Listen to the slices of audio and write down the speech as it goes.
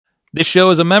This show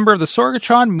is a member of the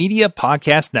Sorgatron Media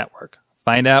Podcast Network.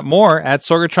 Find out more at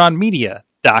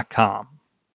sorgatronmedia.com.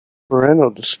 Parental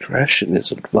discretion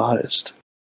is advised.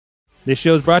 This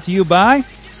show is brought to you by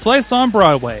Slice on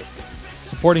Broadway,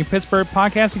 supporting Pittsburgh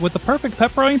podcasting with the perfect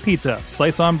pepperoni pizza.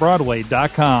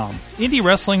 SliceOnBroadway.com.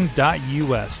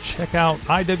 IndieWrestling.us. Check out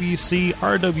IWC,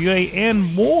 RWA,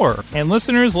 and more. And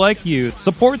listeners like you,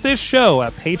 support this show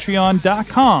at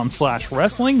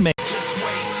Patreon.com/WrestlingMania.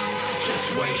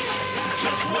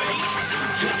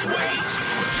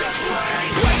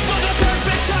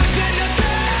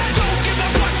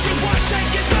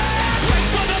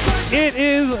 It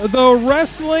is the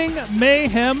Wrestling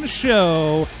Mayhem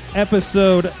Show,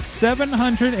 episode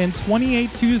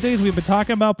 728 Tuesdays. We've been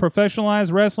talking about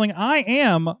professionalized wrestling. I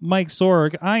am Mike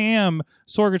Sorg. I am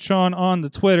Sorgatron on the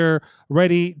Twitter,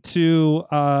 ready to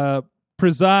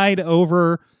preside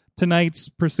over tonight's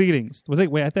proceedings.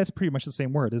 Wait, that's pretty much the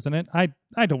same word, isn't it? I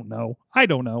don't know.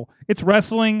 It's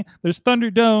wrestling. There's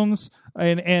Thunderdomes,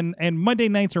 and Monday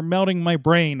nights are melting my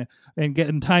brain and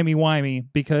getting timey-wimey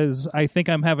because I think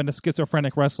I'm having a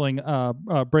schizophrenic wrestling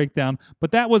breakdown.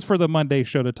 But that was for the Monday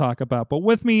show to talk about. But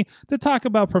with me to talk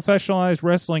about professionalized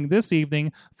wrestling this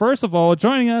evening, first of all,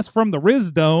 joining us from the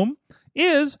Riz Dome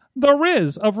is the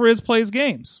Riz of Riz Plays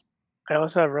Games. I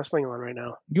also have wrestling on right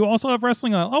now. You also have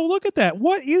wrestling on. Oh, look at that.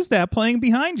 What is that playing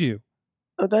behind you?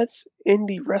 Oh, that's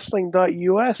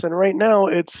IndieWrestling.us, and right now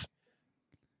it's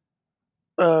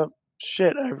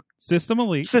System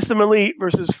Elite. System Elite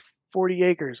versus 40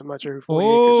 Acres. I'm not sure who 40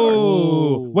 Acres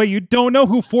are. Wait, you don't know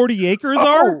who 40 Acres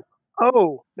are?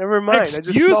 Oh, never mind. Excuse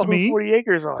I just saw me? who 40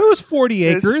 Acres are. Who's 40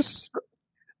 Acres?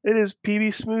 It is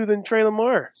PB Smooth and Trey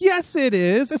Lamar. Yes, it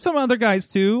is. It's some other guys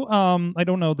too. I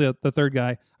don't know the third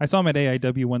guy. I saw him at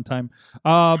AIW one time.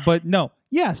 But no.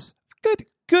 Yes.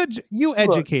 Good. You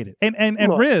educated. And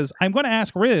look, Riz, I'm going to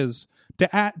ask Riz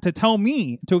to tell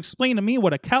me, to explain to me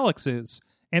what a calyx is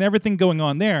and everything going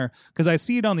on there, because I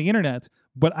see it on the internet,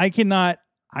 but I cannot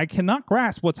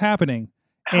grasp what's happening.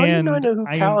 How do you not know who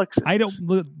calyx is? I don't.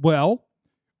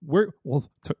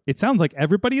 It sounds like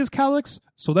everybody is calyx,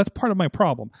 so that's part of my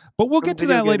problem. But we'll get to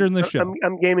that later in the show.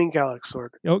 I'm gaming calyx, Sorg.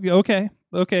 Okay.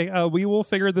 We will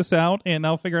figure this out, and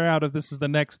I'll figure out if this is the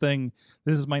next thing.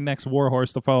 This is my next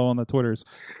warhorse to follow on the Twitters.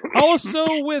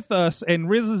 Also with us, and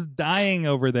Riz is dying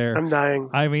over there. I'm dying.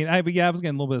 I mean, I was getting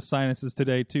a little bit of sinuses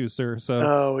today too, sir.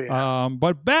 So,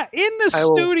 but back in the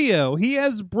studio, he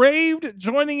has braved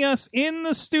joining us in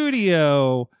the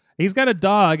studio. He's got a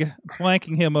dog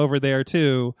flanking him over there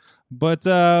too, but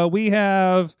we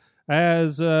have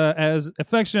as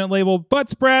affectionate labeled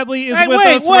Butts Bradley is with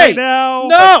us right now.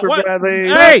 No,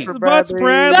 Butts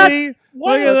Bradley.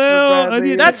 Look at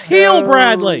that. That's heel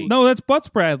Bradley. No, that's Butts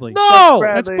Bradley. No,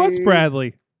 that's Butts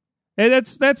Bradley. And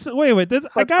that's wait.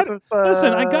 I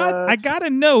got a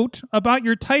note about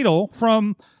your title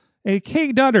from a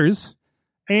K Dutters,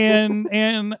 and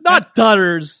not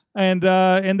Dutters, and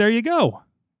there you go.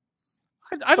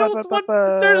 I don't.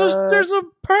 There's a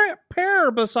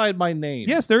pear beside my name.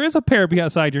 Yes, there is a pear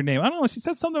beside your name. I don't know. She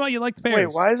said something about you liked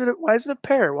pears. Wait, why is it a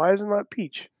pear? Why is it not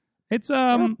peach? It's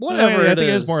whatever. I think it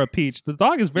is more a peach. The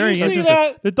dog is very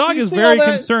interested. The dog is very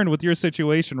concerned with your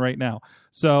situation right now.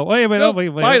 So wait.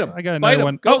 I got another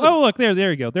one. Oh, look there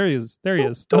you go. There he is.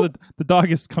 Oh, the dog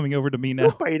is coming over to me now.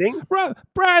 No fighting.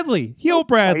 Bradley, heel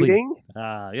Bradley,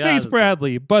 face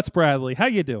Bradley, Butts Bradley. How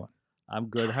you doing? I'm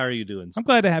good. How are you doing? I'm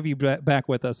glad to have you back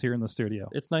with us here in the studio.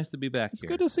 It's nice to be back. It's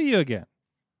good to see you again.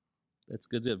 It's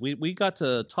good. We got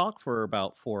to talk for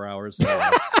about 4 hours.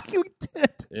 You did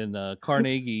in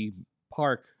Carnegie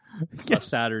Park a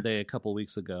Saturday a couple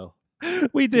weeks ago.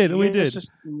 We did. Just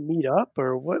meet up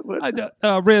or what?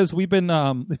 Riz, we've been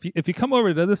if you come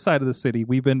over to this side of the city,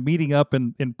 we've been meeting up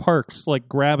in parks, like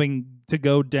grabbing to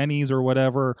go Denny's or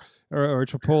whatever, or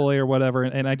Chipotle or whatever,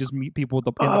 and I just meet people at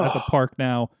the park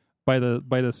now. By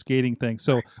the skating thing.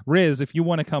 So Riz, if you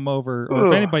want to come over, or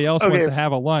if anybody else wants to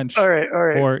have a lunch, all right.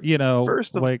 Or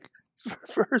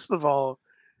first of all,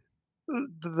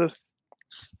 the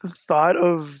thought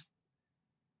of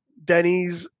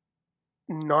Denny's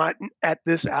not at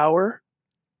this hour,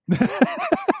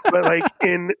 but like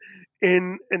in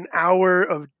an hour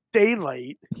of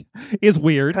daylight is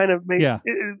weird.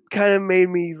 It kind of made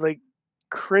me like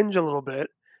cringe a little bit.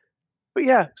 But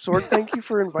yeah, Sorg, thank you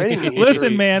for inviting me.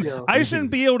 Listen, man, I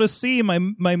shouldn't be able to see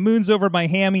my moons over my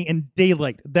hammy in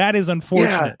daylight. That is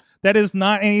unfortunate. Yeah. That is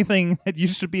not anything that you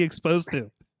should be exposed to.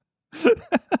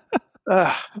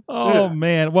 Oh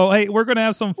man. Well, hey, we're gonna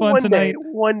have some fun tonight.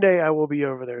 One day I will be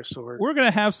over there, Sword. We're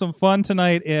gonna have some fun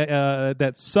tonight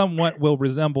that somewhat will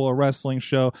resemble a wrestling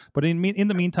show. But in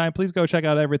the meantime, please go check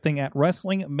out everything at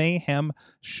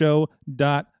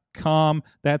WrestlingMayhemShow.com.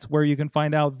 That's where you can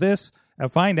find out this. You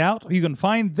can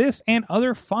find this and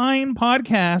other fine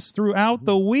podcasts throughout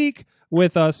the week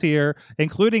with us here,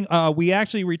 including we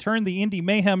actually returned the Indie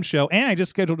Mayhem show, and I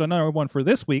just scheduled another one for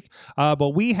this week.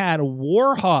 But we had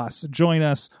Warhorse join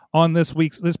us on this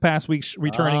past week's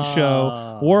returning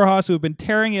show. Warhorse, who have been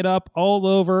tearing it up all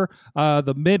over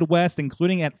the Midwest,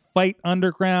 including at Fight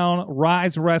Underground,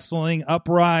 Rise Wrestling,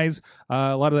 Uprise,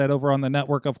 a lot of that over on the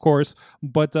network, of course.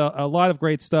 But a lot of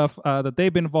great stuff that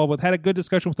they've been involved with. Had a good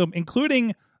discussion with them,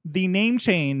 including the name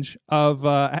change of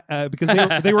because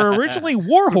they were originally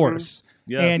Warhorse.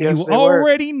 Yes. And Yes, you they were.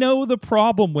 already know the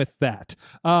problem with that.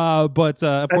 But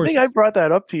of I course, think I brought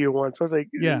that up to you once. I was like,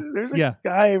 Yeah, there's a yeah.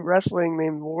 guy wrestling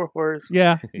named Warhorse.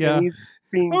 yeah. And he's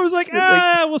being, I was like,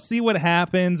 we'll see what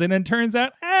happens. And then turns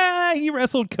out, he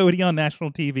wrestled Cody on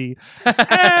national TV.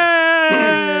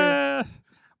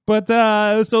 But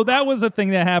so that was a thing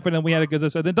that happened, and we had a good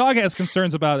discussion. The dog has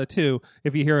concerns about it too,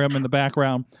 if you hear him in the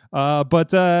background.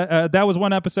 But that was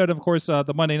one episode, of course,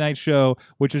 the Monday Night Show,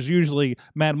 which is usually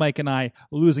Mad Mike and I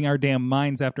losing our damn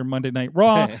minds after Monday Night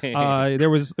Raw.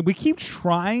 We keep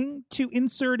trying to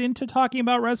insert into talking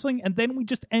about wrestling, and then we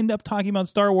just end up talking about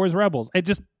Star Wars Rebels. It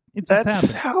just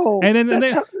happens.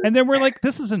 And then we're like,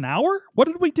 this is an hour? What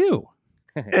did we do?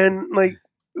 And like,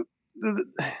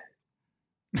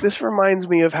 this reminds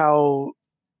me of how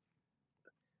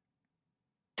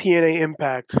TNA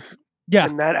Impact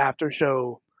and that after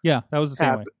show that was the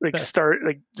same way.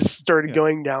 Started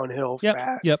going downhill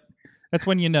fast. Yep. That's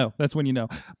when you know.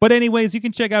 But anyways, you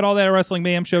can check out all that at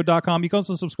WrestlingMayhemShow.com. You can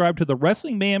also subscribe to the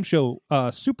Wrestling Mayhem Show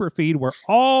super feed, where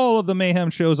all of the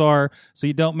Mayhem shows are, so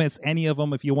you don't miss any of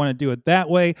them if you want to do it that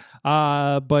way.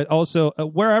 But also,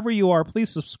 wherever you are,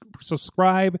 please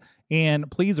subscribe, and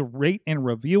please rate and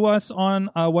review us on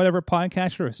whatever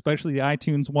podcaster, especially the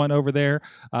iTunes one over there.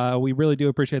 We really do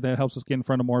appreciate that. It helps us get in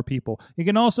front of more people. You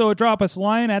can also drop us a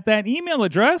line at that email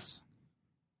address.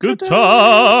 Good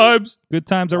times at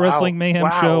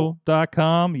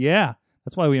WrestlingMayhemShow.com. Yeah,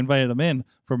 that's why we invited them in,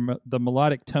 from the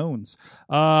melodic tones.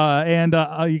 And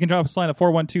you can drop us a line at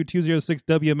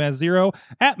 412-206-WMS0,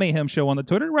 at Mayhem Show on the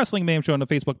Twitter, Wrestling Mayhem Show on the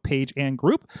Facebook page and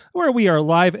group, where we are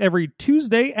live every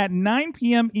Tuesday at 9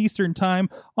 p.m. Eastern Time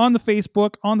on the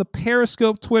Facebook, on the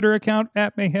Periscope Twitter account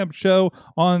at Mayhem Show,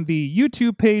 on the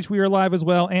YouTube page we are live as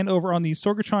well, and over on the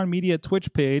Sorgatron Media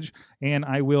Twitch page. And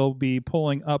I will be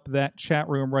pulling up that chat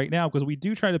room right now, because we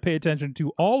do try to pay attention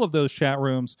to all of those chat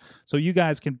rooms so you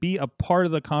guys can be a part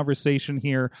of the conversation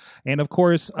here. And of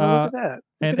course, look at that.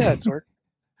 Look at that, Sorg.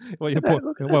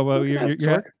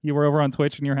 You were over on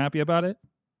Twitch and you're happy about it?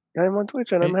 I'm on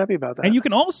Twitch and I'm happy about that. And you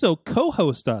can also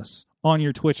co-host us on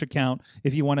your Twitch account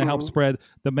if you want to help spread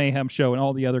the Mayhem Show and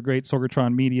all the other great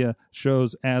Sorgatron Media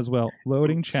shows as well.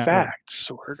 Loading chat.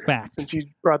 Sorg. Fact. Since you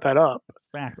brought that up.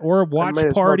 Fact. Or watch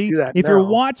party. If you're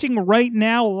watching right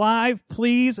now live,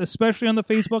 please, especially on the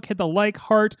Facebook, hit the like,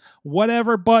 heart,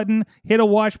 whatever button, hit a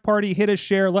watch party, hit a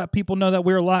share, let people know that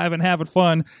we're live and having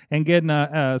fun, and getting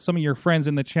some of your friends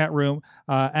in the chat room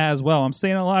as well. I'm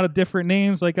saying a lot of different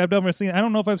names. Like I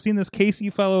don't know if I've seen this Casey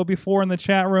fellow before in the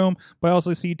chat room, but I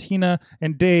also see Tina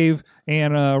and Dave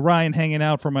and Ryan hanging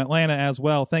out from Atlanta as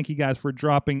well. Thank you guys for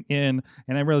dropping in.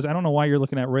 And I realize I don't know why you're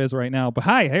looking at Riz right now, but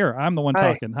hi, here, I'm the one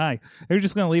talking. Hi. You're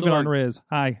just going to leave it on Riz.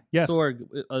 Hi. Yes. Sorg,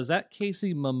 is that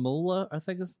Casey Mamula, I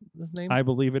think is his name? I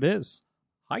believe it is.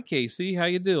 Hi, Casey. How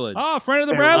you doing? Oh, friend of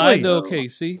the Bradley. I know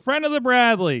Casey. Friend of the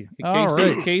Bradley. All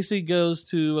right. Casey goes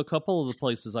to a couple of the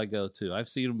places I go to. I've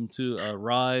seen him to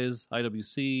Rise,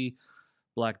 IWC,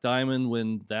 Black Diamond,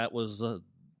 when that was a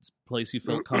place you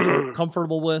felt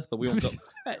comfortable with, but we won't go.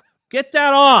 Hey, get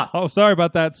that off. Oh, sorry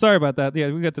about that.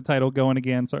 Yeah, we got the title going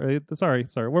again. Sorry.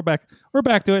 We're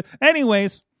back to it.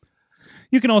 Anyways,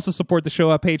 you can also support the show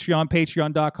at Patreon,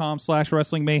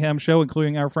 patreon.com/Wrestling Mayhem Show,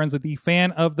 including our friends at the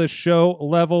fan of the show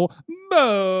level,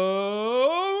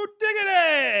 Mo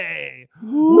Diggity!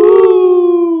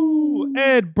 Woo!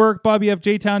 Ed Burke, Bobby F.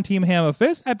 J-Town, Team Hammer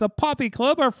Fist. At the Poppy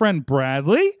Club, our friend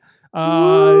Bradley.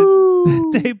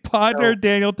 Dave Podner,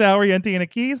 Daniel Taurienti, and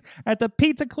Keys. At the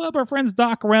Pizza Club, our friends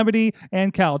Doc Remedy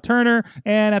and Cal Turner.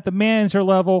 And at the manager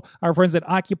level, our friends at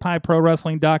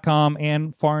OccupyProWrestling.com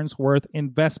and Farnsworth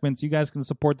Investments. You guys can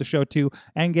support the show too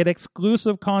and get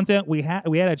exclusive content. We had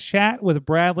a chat with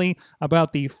Bradley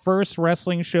about the first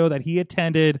wrestling show that he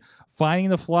attended finding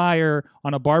the flyer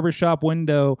on a barbershop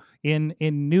window in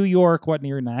New York,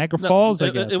 near Niagara Falls, I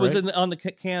guess. It was right? on the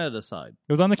Canada side.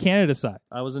 It was on the Canada side.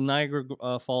 I was in Niagara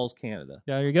Falls, Canada.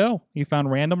 There you go. You found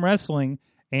random wrestling,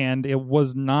 and it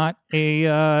was not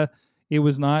a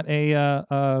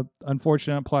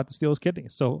unfortunate plot to steal his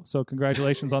kidneys. So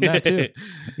congratulations on that too.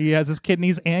 He has his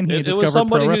kidneys, and he It discovered was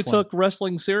somebody pro who wrestling. took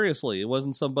wrestling seriously. It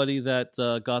wasn't somebody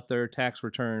that got their tax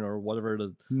return or whatever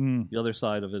the other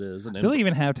side of it is. And Do they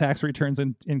even have tax returns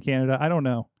in Canada? I don't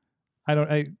know. I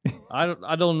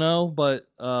don't know, but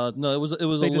no, it was a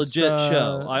legit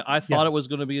show. I thought it was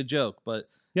going to be a joke, but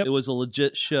it was a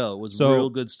legit show. It was real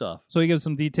good stuff. So he gives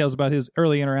some details about his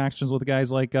early interactions with guys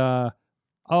like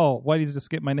why did he just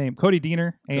skip my name? Cody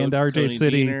Deaner and RJ Cody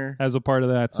City Deaner. as a part of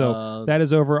that. So that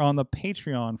is over on the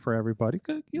Patreon for everybody.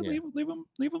 Leave him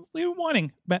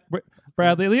wanting,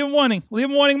 Bradley. Leave him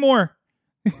wanting more.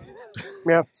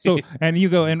 Yeah. So and you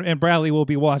go and Bradley will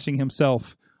be watching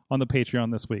himself on the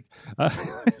Patreon this week.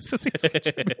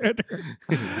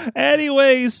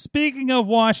 Anyways, speaking of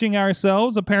washing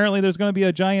ourselves, apparently there's going to be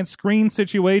a giant screen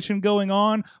situation going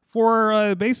on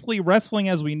for basically wrestling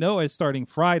as we know it starting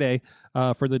Friday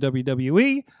for the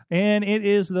WWE, and it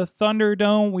is the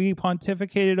Thunderdome. We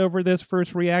pontificated over this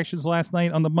first reactions last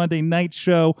night on the Monday night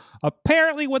show.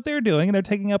 Apparently what they're doing, they're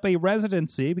taking up a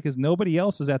residency because nobody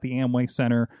else is at the Amway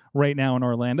Center right now in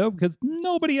Orlando because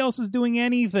nobody else is doing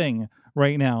anything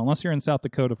right now, unless you're in South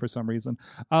Dakota for some reason.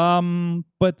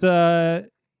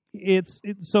 It's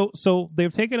so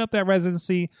they've taken up that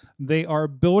residency. They are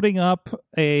building up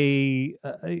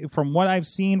from what I've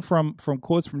seen from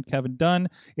quotes from Kevin Dunn,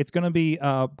 it's going to be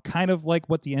kind of like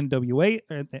what the NBA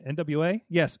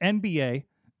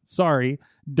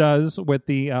does with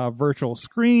the virtual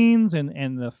screens,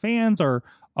 and the fans are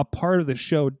a part of the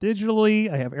show digitally.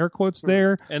 I have air quotes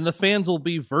there. And the fans will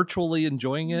be virtually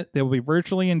enjoying it. They will be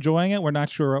virtually enjoying it. We're not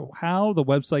sure how. The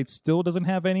website still doesn't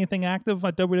have anything active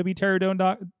at WWE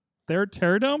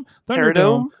Thunderdome?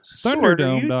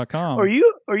 Thunderdome.com. Are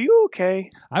you okay?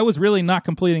 I was really not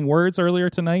completing words earlier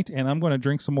tonight, and I'm going to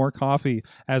drink some more coffee.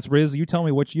 As Riz, you tell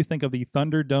me what you think of the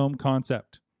Thunderdome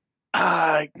concept.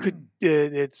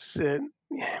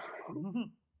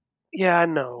 Yeah,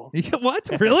 no. What?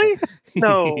 Really?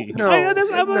 No.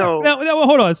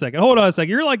 Hold on a second.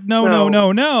 You're like,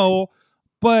 no.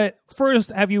 But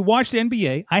first, have you watched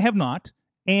NBA? I have not.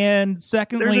 And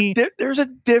secondly, there's a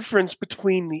difference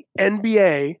between the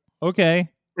NBA and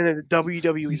the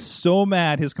WWE. He's so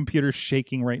mad his computer's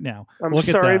shaking right now. I'm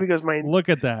sorry because my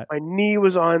knee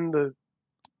was on the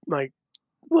my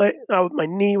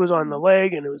knee was on the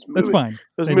leg and it was moving. That's fine.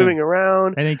 It was moving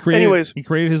around. And he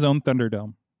created his own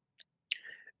Thunderdome.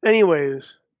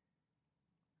 Anyways,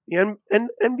 the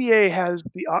NBA has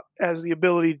the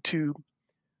ability to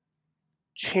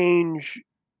change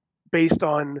based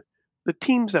on the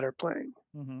teams that are playing.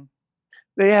 Mm-hmm.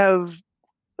 They have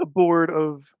a board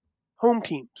of home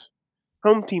teams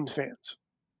fans,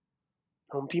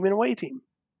 home team and away team.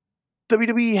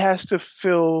 WWE has to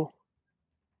fill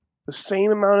the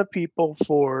same amount of people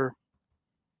for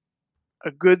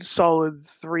a good solid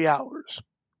 3 hours.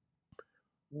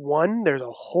 One, there's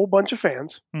a whole bunch of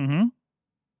fans. Mm-hmm.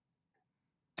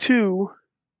 Two,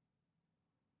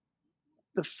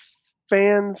 the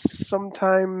fans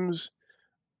sometimes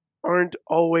aren't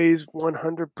always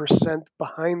 100%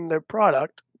 behind their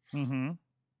product. Mm-hmm.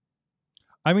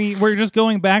 I mean, we're just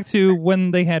going back to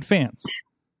when they had fans.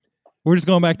 When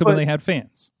they had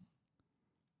fans.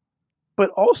 But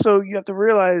also, you have to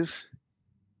realize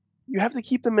you have to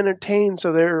keep them entertained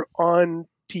so they're on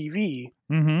TV.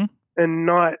 Mm-hmm. And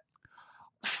not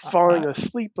falling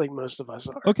asleep like most of us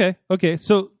are. Okay.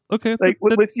 So like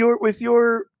with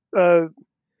your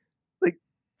like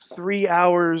 3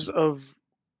 hours of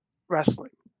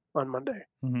wrestling on Monday.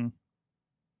 Mm-hmm.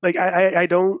 Like I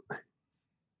don't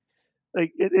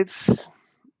like it's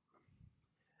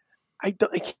I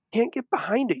can't get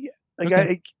behind it yet.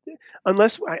 Like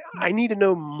unless I need to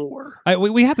know more.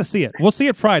 We have to see it. We'll see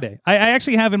it Friday. I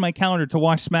actually have in my calendar to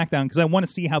watch SmackDown because I want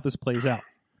to see how this plays out.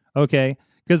 Okay,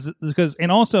 because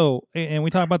and also, and we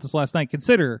talked about this last night,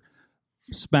 consider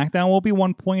SmackDown will be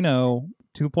 1.0,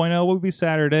 2.0 will be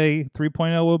Saturday,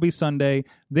 3.0 will be Sunday.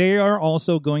 They are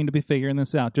also going to be figuring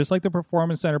this out, just like the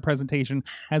Performance Center presentation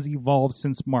has evolved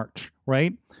since March,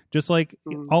 right? Just like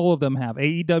all of them have.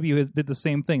 AEW did the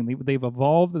same thing. They've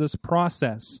evolved this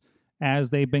process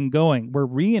as they've been going. We're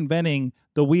reinventing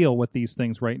the wheel with these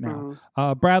things right now.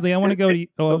 Bradley, I want to go to you.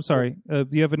 Oh, I'm sorry. Do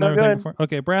you have another thing before?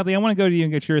 Okay, Bradley, I want to go to you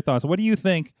and get your thoughts. What do you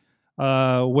think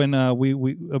when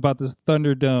we about this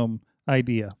Thunderdome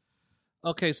idea?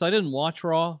 Okay, so I didn't watch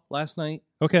Raw last night.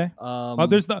 Okay.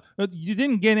 There's no. You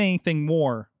didn't get anything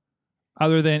more,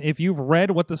 other than if you've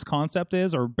read what this concept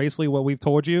is, or basically what we've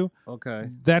told you. Okay.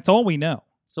 That's all we know.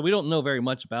 So we don't know very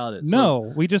much about it.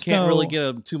 No, we just can't know, really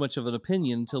get too much of an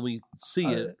opinion until we see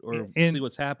it or and- see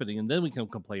what's happening, and then we can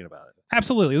complain about it.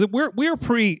 Absolutely, we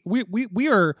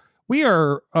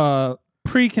are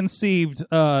preconceived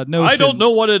notions. I don't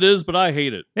know what it is, but I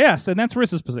hate it. Yes, and that's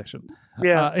Riz's position.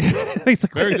 Yeah,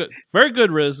 basically. Very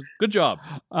good, Riz. Good job.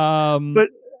 But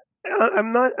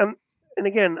I'm not. I'm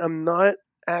not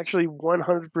actually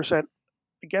 100%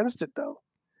 against it though.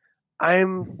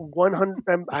 I'm 100.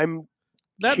 I'm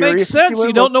That curious makes to see sense. what You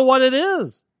it don't know what it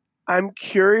is. I'm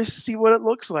curious to see what it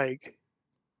looks like,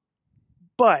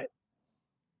 but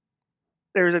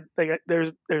there's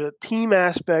a team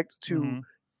aspect to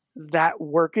that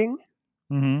working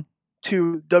to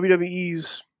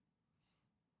WWE's.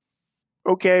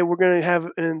 Okay, we're going to have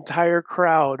an entire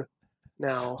crowd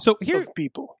now of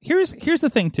people. Here's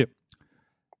the thing too.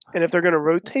 And if they're going to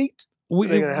rotate,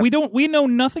 we know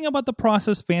nothing about the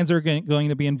process fans are going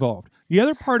to be involved. The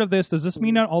other part of this, does this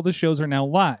mean that all the shows are now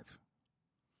live?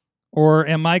 Or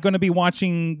am I going to be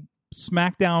watching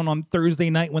SmackDown on Thursday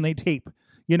night when they tape?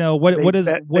 You know, what does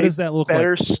that look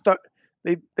like?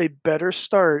 They better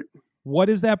start. What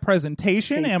is that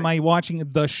presentation? Am I watching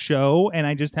the show and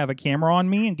I just have a camera on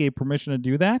me and gave permission to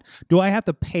do that? Do I have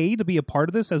to pay to be a part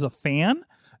of this as a fan?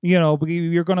 You know,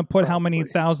 you're going to put how many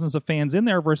thousands of fans in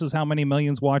there versus how many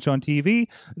millions watch on TV.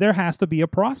 There has to be a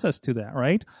process to that,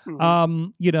 right?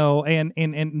 Mm-hmm. You know,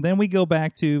 and then we go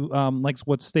back to like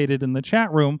what's stated in the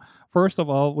chat room. First of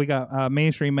all, we got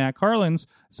mainstream Matt Carlins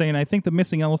saying, I think the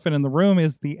missing elephant in the room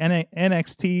is the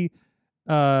NXT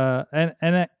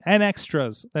and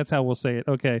extras. That's how we'll say it.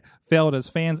 Okay, failed as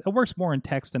fans. It works more in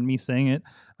text than me saying it.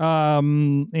 So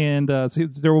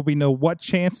there will be no what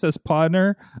chance as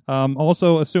partner.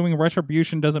 Also, assuming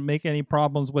Retribution doesn't make any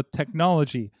problems with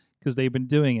technology because they've been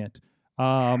doing it.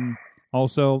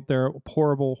 Also, they're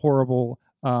horrible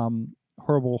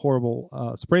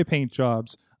spray paint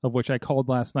jobs, of which I called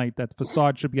last night that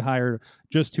Facade should be hired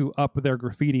just to up their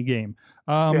graffiti game.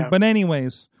 But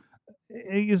anyways.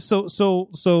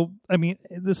 So I mean,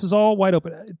 this is all wide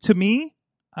open to me.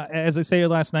 As I said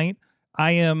last night,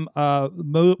 I am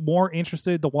more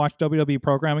interested to watch WWE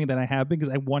programming than I have been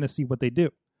because I want to see what they do.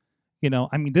 You know,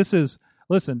 I mean,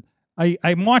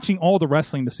 I'm watching all the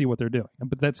wrestling to see what they're doing,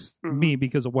 but that's me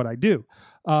because of what I do.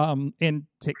 I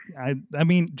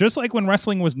mean, just like when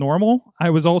wrestling was normal,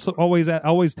 I was also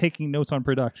always taking notes on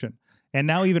production, and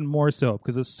now even more so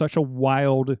because it's such a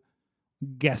wild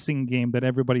guessing game that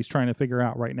everybody's trying to figure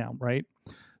out right now, right?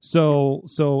 So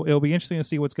it'll be interesting to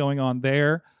see what's going on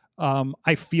there.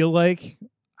 I feel like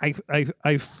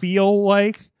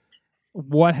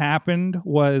what happened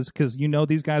was because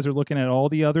these guys are looking at all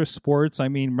the other sports. I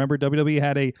mean, remember WWE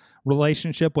had a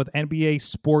relationship with NBA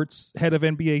Sports, head of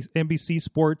NBC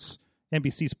Sports.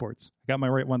 NBC Sports. I got my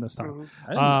right one this time.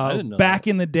 I didn't know back that.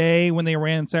 in the day when they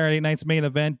ran Saturday Night's Main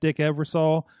Event, Dick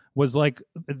Eversole was like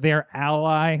their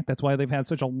ally. That's why they've had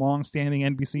such a long-standing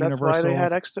NBC Universal. That's why they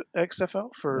had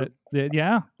XFL for on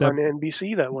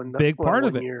NBC that one. Big part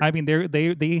of it. Year. I mean,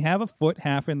 they have a foot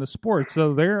half in the sport,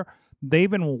 so they've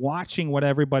been watching what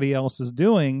everybody else is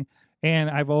doing. And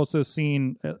I've also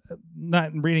seen,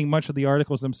 not reading much of the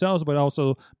articles themselves, but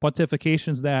also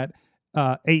pontifications that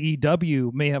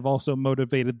AEW may have also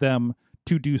motivated them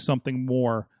to do something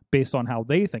more based on how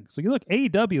they think. So you look,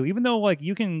 AEW, even though like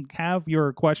you can have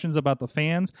your questions about the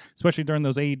fans, especially during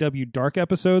those AEW dark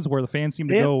episodes where the fans seem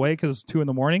to go away because it's 2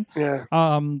 a.m. Yeah.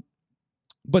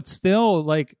 But still,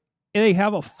 like they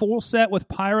have a full set with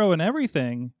pyro and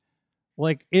everything.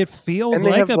 Like it feels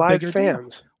like a bigger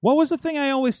fans. Deal. What was the thing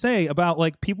I always say about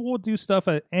like people will do stuff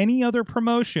at any other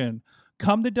promotion,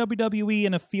 come to WWE,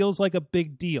 and it feels like a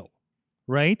big deal,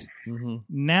 right? Mm-hmm.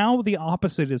 Now the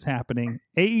opposite is happening.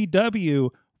 AEW,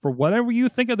 for whatever you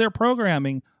think of their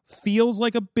programming, feels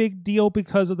like a big deal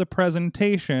because of the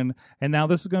presentation, and now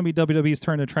this is going to be WWE's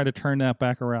turn to try to turn that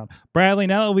back around. Bradley,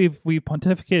 now that we've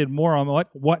pontificated more on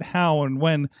what, how, and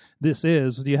when this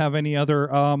is, do you have any other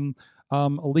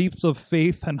leaps of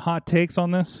faith and hot takes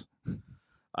on this?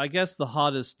 I guess the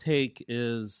hottest take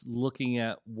is looking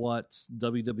at what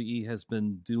WWE has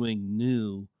been doing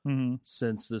new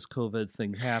since this COVID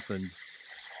thing happened.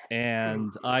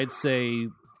 And I'd say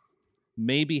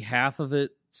maybe half of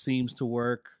it seems to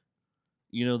work.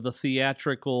 The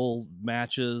theatrical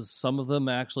matches, some of them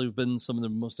actually have been some of the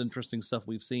most interesting stuff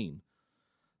we've seen.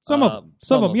 Some of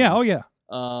them, yeah. Oh, yeah.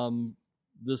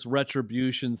 This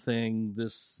Retribution thing,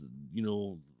 this,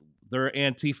 they're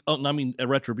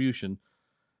Retribution.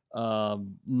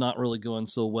 not really going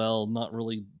so well, not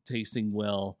really tasting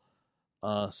well.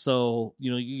 So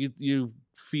you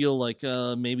feel like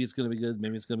maybe it's going to be good,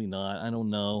 maybe it's going to be not. I don't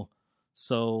know.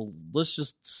 So let's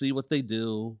just see what they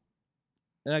do.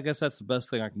 And I guess that's the best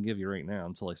thing I can give you right now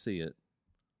until I see it.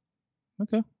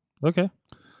 Okay.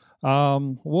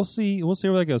 We'll see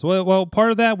where that goes. Well,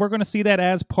 part of that we're going to see that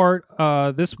as part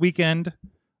this weekend.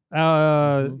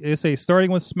 It's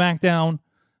starting with SmackDown,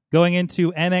 going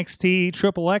into NXT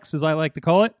Triple X, as I like to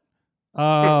call it.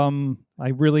 I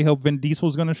really hope Vin Diesel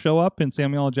is going to show up and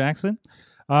Samuel L. Jackson.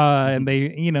 And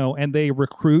they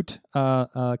recruit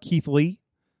Keith Lee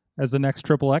as the next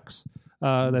Triple X.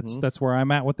 That's where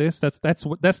I'm at with this. That's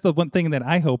the one thing that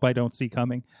I hope I don't see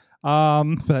coming.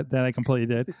 But that I completely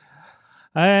did.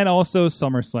 And also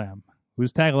SummerSlam,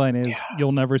 whose tagline is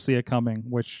 "You'll never see it coming,"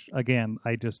 which again,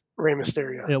 Rey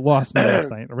Mysterio. It lost me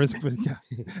last night.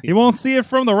 You won't see it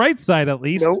from the right side, at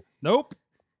least. Nope.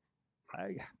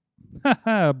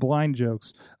 Blind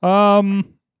jokes. That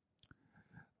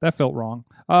felt wrong.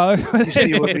 You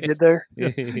see what we did there?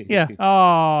 Yeah.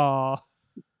 Oh.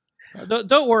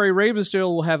 Don't worry, Rey Mysterio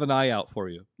will have an eye out for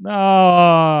you.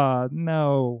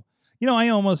 No. I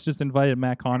almost just invited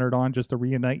Matt Connard on just to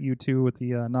reunite you two with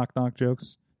the knock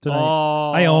jokes tonight.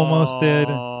 I almost did,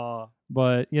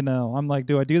 but I'm like,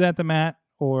 do I do that to Matt,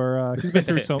 or he's been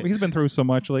through so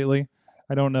much lately?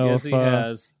 I don't know he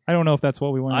has. I don't know if that's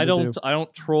what we want to do. I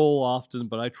don't troll often,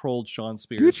 but I trolled Sean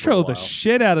Spears. You trolled the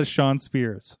shit out of Sean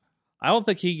Spears. I don't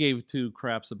think he gave two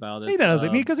craps about it. He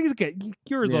doesn't, because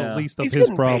you're the least of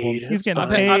his problems. He's getting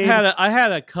paid. I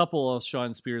had a couple of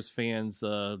Sean Spears fans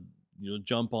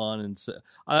jump on and say,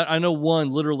 I know one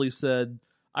literally said,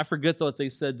 I forget what they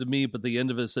said to me, but the end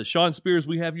of it says, "Sean Spears,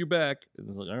 we have your back." And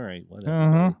I was like, all right,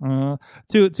 whatever.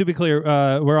 To be clear,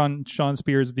 we're on Sean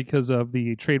Spears because of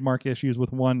the trademark issues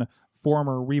with one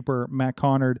former Reaper, Matt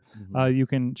Connard. Mm-hmm. You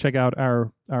can check out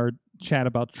our chat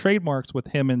about trademarks with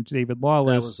him and David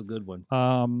Lawless. That was a good one.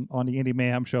 On the Indie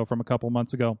Mayhem show from a couple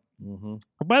months ago. Mm-hmm.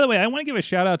 By the way, I want to give a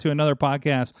shout out to another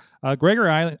podcast, Gregor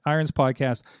Irons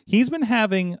podcast. He's been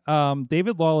having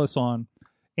David Lawless on,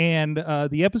 and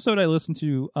the episode I listened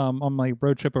to on my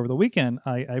road trip over the weekend,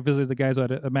 I visited the guys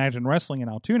at Imagine Wrestling in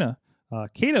Altoona,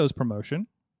 Cato's promotion.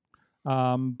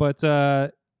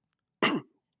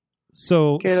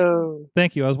 So Kato.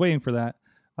 Thank you. I was waiting for that.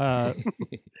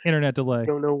 Internet delay. I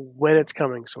don't know when it's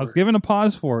coming. I was given a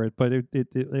pause for it, but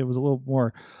it was a little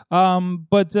more.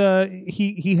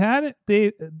 He had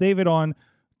David on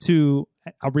to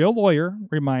a real lawyer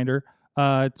reminder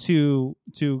to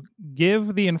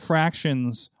give the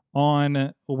infractions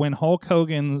on when Hulk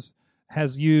Hogan's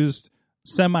has used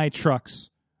semi trucks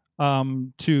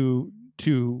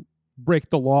to break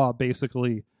the law,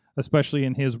 basically, especially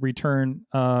in his return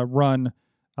run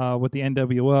with the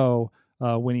NWO.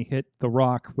 When he hit The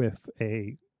Rock with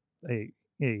a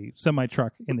semi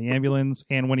truck in the ambulance,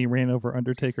 and when he ran over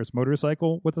Undertaker's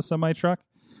motorcycle with a semi truck,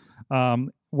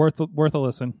 worth a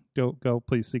listen. Go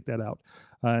please seek that out.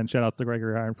 And shout out to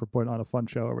Gregory Iron for putting on a fun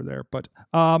show over there. But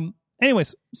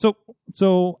anyways,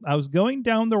 so I was going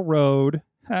down the road,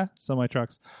 semi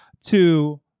trucks,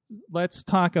 to let's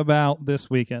talk about this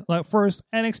weekend. First,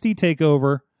 NXT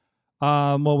TakeOver.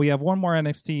 Well, we have one more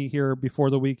NXT here before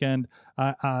the weekend.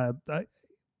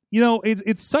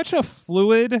 It's such a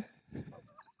fluid.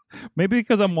 Maybe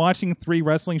because I'm watching 3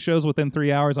 wrestling shows within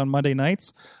 3 hours on Monday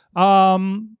nights.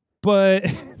 But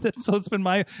so it's been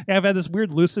I've had this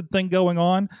weird lucid thing going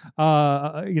on.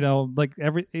 Like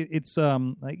it's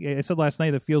like I said last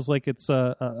night, it feels like it's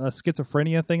a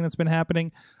schizophrenia thing that's been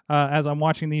happening as I'm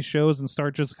watching these shows and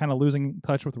start just kind of losing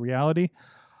touch with reality.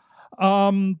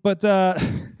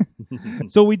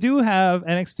 So we do have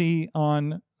NXT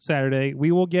on Saturday.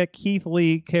 We will get Keith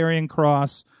Lee, Karrion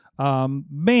Kross.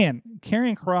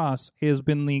 Karrion Kross has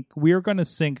been we're going to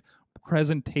sink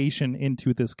presentation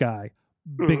into this guy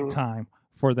big time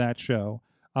for that show.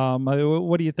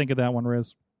 What do you think of that one,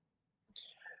 Riz?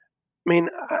 I mean,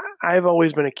 I've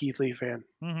always been a Keith Lee fan.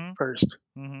 First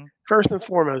and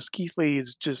foremost, Keith Lee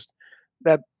is just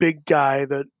that big guy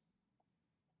that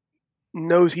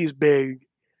knows he's big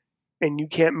and you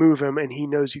can't move him, and he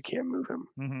knows you can't move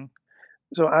him.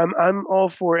 So I'm all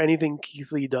for anything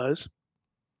Keith Lee does.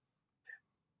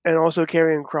 And also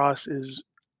Karrion Kross is,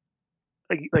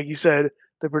 like you said,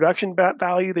 the production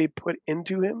value they put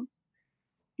into him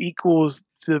equals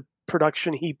the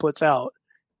production he puts out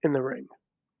in the ring.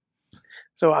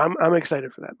 So I'm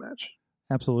excited for that match.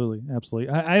 Absolutely.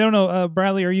 I don't know,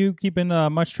 Bradley, are you keeping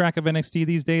much track of NXT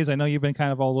these days? I know you've been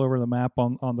kind of all over the map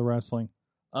on the wrestling.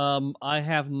 I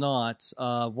have not.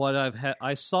 What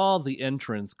I saw the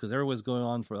entrance, because everyone's going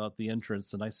on for the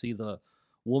entrance, and I see the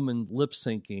woman lip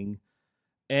syncing,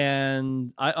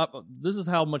 and I this is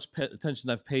how much attention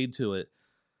I've paid to it.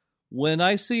 When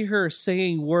I see her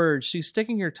saying words, she's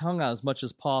sticking her tongue out as much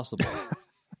as possible.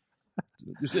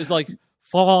 It's like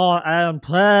fall and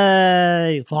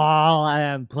play, and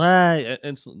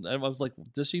I was like,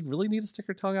 does she really need to stick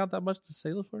her tongue out that much to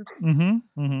say those words?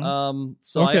 Mm-hmm. Mm-hmm.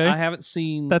 So Okay. I haven't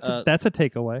seen. That's a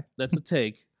takeaway. That's a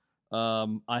take.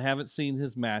 I haven't seen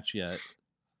his match yet.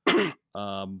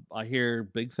 I hear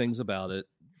big things about it.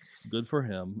 Good for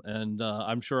him, and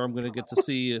I'm sure I'm going to get to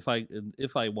see if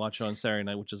I watch on Saturday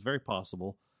night, which is very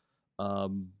possible.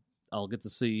 I'll get to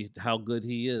see how good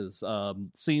he is.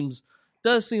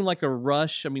 Does seem like a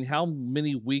rush. I mean, how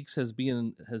many weeks has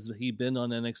he been on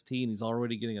NXT, and he's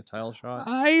already getting a title shot?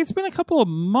 It's been a couple of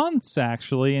months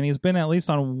actually, and he's been at least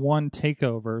on one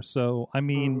takeover. So I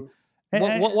mean.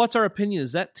 What's our opinion?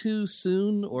 Is that too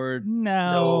soon or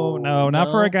no, not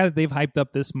for a guy that they've hyped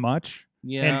up this much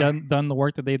and done the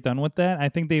work that they've done with that. I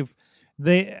think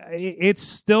it's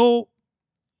still,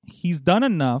 he's done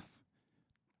enough.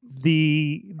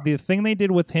 The thing they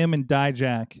did with him and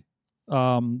Dijak,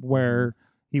 where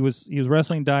he was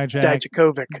wrestling Dijak.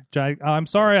 Dijakovic. I'm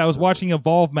sorry, I was watching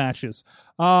Evolve matches.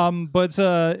 But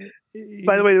by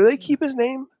the way, do they keep his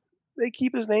name? They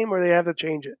keep his name, or they have to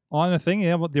change it on the thing.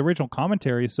 Yeah, the original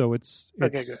commentary, so it's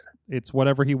okay, good. It's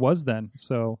whatever he was then.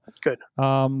 So good.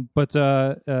 But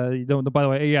by the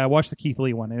way, yeah, I watched the Keith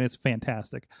Lee one, and it's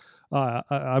fantastic.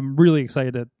 I'm really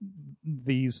excited that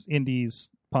these indies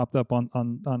popped up on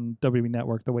WWE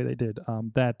Network the way they did.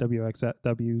 That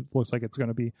WXW looks like it's going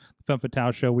to be the Femme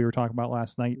Fatale show we were talking about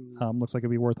last night. Looks like it'd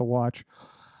be worth a watch.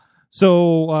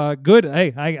 So good.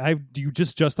 Hey, you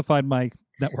just justified my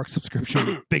network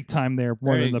subscription big time there,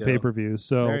 more than the pay-per-views.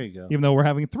 So there you go. Even though we're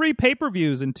having 3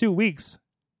 pay-per-views in 2 weeks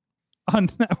on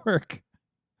network.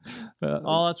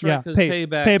 That's right. Yeah,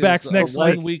 Payback's next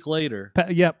week. 1 week later.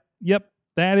 Yep.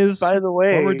 That is, by the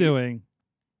way, what we're doing.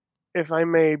 If I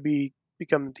may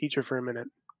become the teacher for a minute.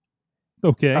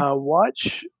 Okay.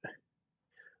 Watch.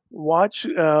 Let's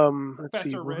see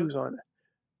Professor Riz. who's on it.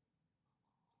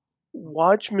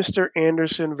 Watch Mr.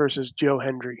 Anderson versus Joe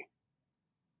Hendry.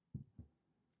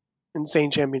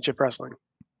 Insane Championship Wrestling.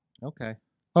 Okay.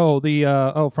 Oh,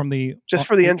 from the just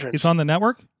for the entrance. It's on the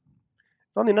network.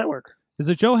 It's on the network. Is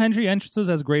it Joe Hendry entrances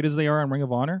as great as they are on Ring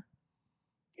of Honor?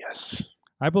 Yes.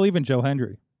 I believe in Joe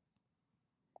Hendry.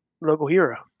 Local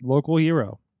hero.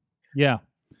 Yeah.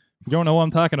 If you don't know what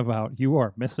I'm talking about, you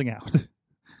are missing out.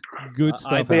 Good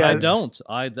stuff. I don't.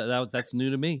 That's new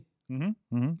to me.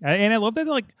 Mm-hmm. Mm-hmm. And I love that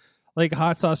like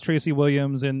Hot Sauce Tracy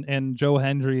Williams and Joe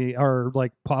Hendry are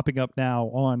like popping up now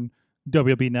on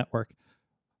WWE Network.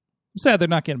 I'm sad they're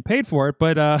not getting paid for it,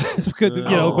 but because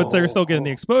but they're still getting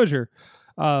the exposure.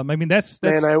 I mean that's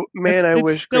I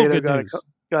wish Grado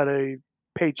got a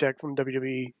paycheck from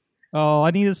WWE. Oh,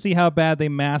 I need to see how bad they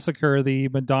massacre the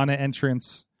Madonna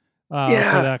entrance for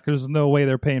that, because there's no way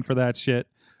they're paying for that shit.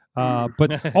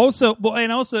 But also,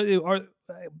 and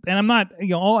I'm not,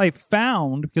 all I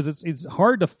found, because it's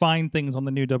hard to find things on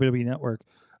the new WWE Network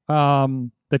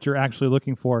that you're actually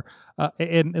looking for,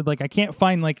 and like I can't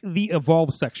find like the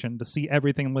Evolve section to see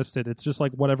everything listed. It's just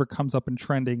like whatever comes up in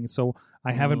trending. So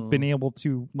I haven't been able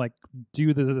to like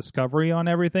do the discovery on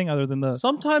everything other than the.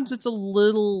 Sometimes it's a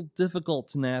little difficult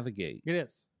to navigate. It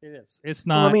is. It's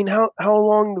not. Well, I mean, how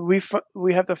long do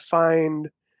we have to find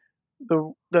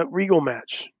that Regal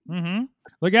match? Mm-hmm.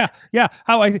 Like yeah.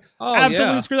 How I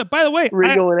absolutely screwed up. By the way,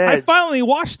 Regal and Edge. I finally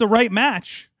watched the right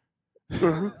match.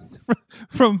 Mm-hmm.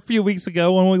 From a few weeks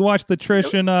ago when we watched the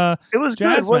Trish and it was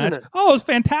Jazz good, wasn't match. it? Oh, it was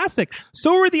fantastic.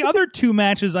 So were the other 2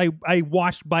 matches I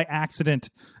watched by accident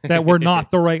that were not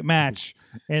the right match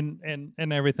and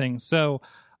everything. So,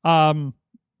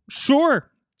 sure.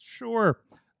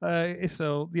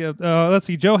 Let's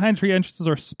see. Joe Hendry entrances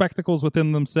are spectacles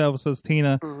within themselves, says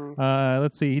Tina. Mm-hmm.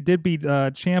 Let's see. He did beat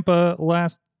Ciampa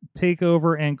last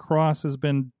takeover, and Cross has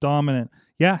been dominant.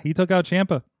 Yeah, he took out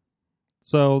Ciampa.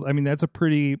 So, I mean, that's a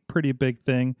pretty big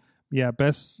thing. Yeah,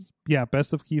 best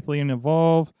of Keith Lee and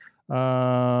Evolve.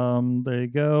 There you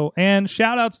go. And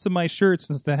shout outs to my shirt,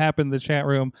 since that happened in the chat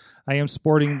room. I am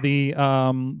sporting the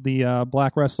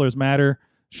Black Wrestlers Matter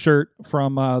shirt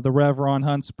from the Rev Ron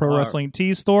Hunt's Pro Wrestling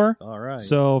Tees store. All right.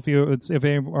 So if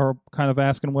you are kind of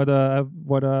asking what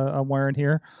I'm wearing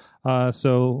here,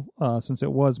 since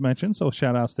it was mentioned, so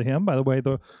shout outs to him. By the way,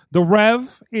 the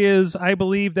Rev is, I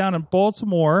believe, down in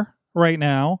Baltimore right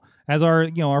now, as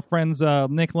our friends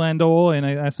Nick Landol, and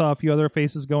I saw a few other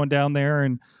faces going down there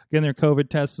and getting their COVID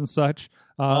tests and such.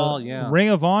 Ring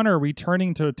of Honor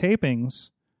returning to tapings,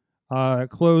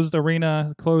 closed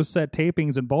set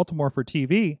tapings in Baltimore for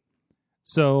TV.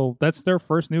 So that's their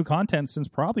first new content since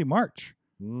probably March.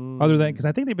 Other than because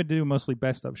I think they've been doing mostly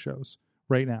best of shows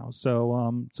right now.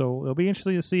 So so it'll be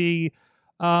interesting to see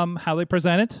how they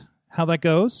present it, how that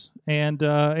goes, and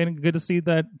good to see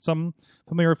that some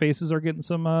familiar faces are getting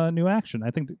some new action. I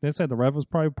think they said the Rev was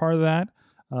probably part of that.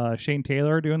 Shane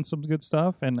Taylor doing some good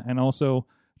stuff, and also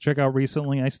check out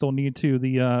recently. I still need to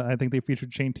I think they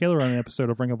featured Shane Taylor on an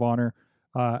episode of Ring of Honor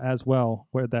as well,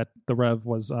 where that the Rev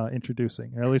was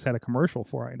introducing, or at least had a commercial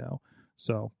for. I know.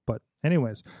 So, but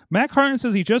anyways, Matt Carton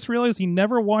says he just realized he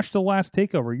never watched the last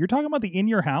Takeover. You're talking about the In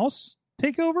Your House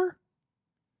Takeover?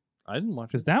 I didn't watch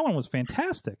Because it. that one was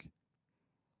fantastic.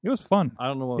 It was fun. I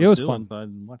don't know what It was doing, fun. but I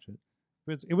didn't watch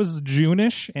it. It was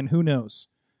June-ish, and who knows?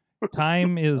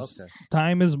 Time is Okay.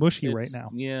 time is mushy right It's- now.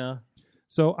 Yeah.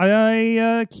 So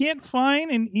I can't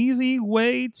find an easy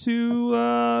way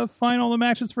to find all the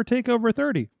matches for Takeover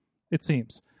 30. It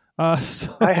seems.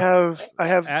 So I have You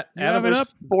have it Adam, up?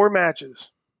 4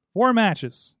 matches 4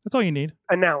 matches. That's all you need.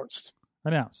 announced.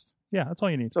 Announced. Yeah, that's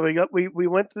all you need. So we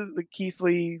went to the Keith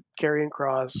Lee Karrion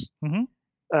Kross, Mhm.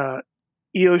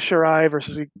 Io Shirai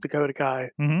versus Dakota Kai,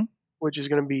 Mhm. which is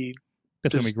going to be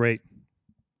That's gonna be Just- great.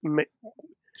 ma-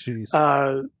 Jeez.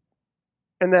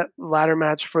 and that ladder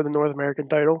match for the North American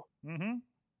title, Mm-hmm.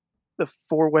 the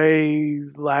 4-way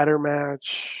ladder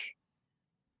match,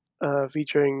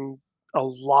 featuring a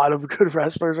lot of good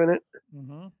wrestlers in it,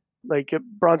 Mm-hmm. like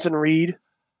Bronson Reed,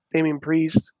 Damian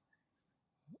Priest,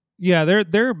 Yeah,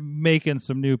 they're making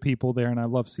some new people there, and I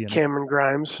love seeing it. Cameron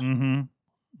Grimes. Mm-hmm.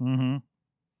 Mm-hmm.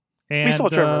 And We saw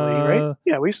Trevor Lee, right?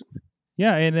 Yeah,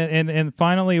 Yeah, and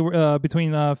finally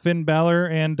between Finn Balor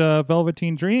and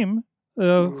Velveteen Dream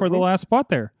for the Mhm. last spot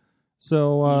there.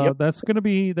 So Yep. that's gonna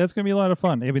be a lot of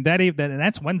fun. I mean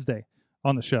that's Wednesday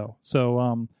on the show.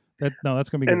 So that's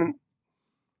gonna be good. and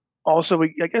also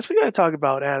I guess we got to talk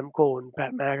about Adam Cole and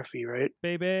Pat McAfee, right?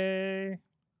 Baby.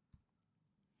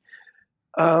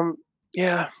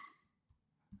 Yeah.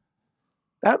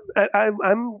 That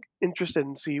I'm interested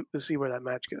in to see where that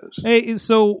match goes. Hey,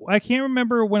 so I can't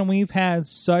remember when we've had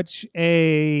such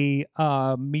a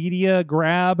media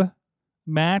grab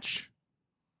match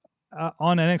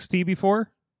on NXT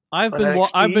before. I've On been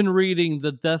NXT? I've been reading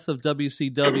the death of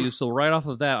WCW, so right off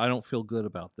of that, I don't feel good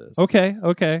about this. Okay.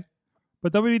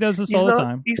 But WWE does this all the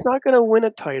time. He's not going to win a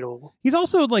title. He's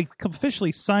also like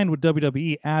officially signed with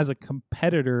WWE as a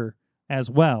competitor as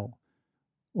well.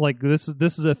 Like this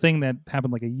is a thing that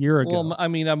happened like a year ago. Well, I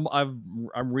mean, I'm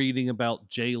reading about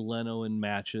Jay Leno in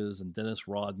matches and Dennis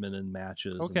Rodman in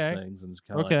matches Okay. and things, and it's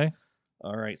kind of okay. like,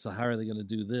 all right, so how are they going to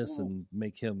do this and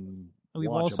make him? We've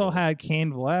watchable? also had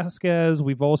Cain Velasquez.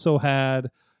 We've also had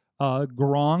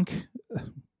Gronk.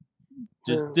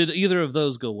 Did either of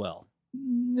those go well?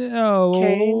 No.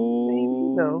 Kane, maybe?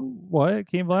 No. What?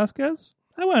 Cain Velasquez?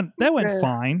 That went Yeah.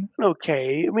 fine.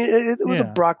 Okay. I mean, it was Yeah.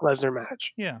 a Brock Lesnar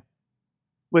match Yeah.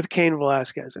 with Cain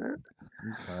Velasquez in it.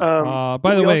 Okay.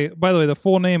 By the we way, also- the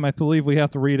full name I believe we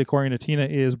have to read according to Tina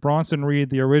is Bronson Reed,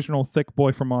 the original thick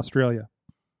boy from Australia.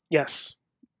 Yes.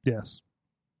 Yes.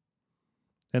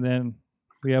 And then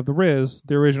we have the Riz,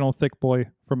 the original thick boy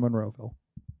from Monroeville.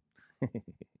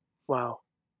 Wow.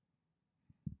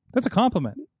 That's a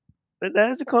compliment. That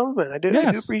is a compliment. I do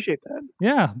Yes. appreciate that.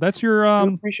 Yeah, that's your I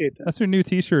do appreciate that. that's your new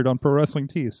T-shirt on Pro Wrestling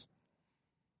Tees.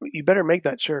 You better make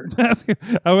that shirt.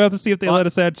 I will have to see if they let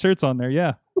us add shirts on there.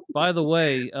 Yeah. By the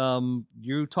way,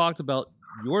 you talked about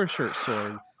your shirt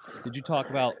story. Did you talk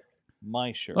about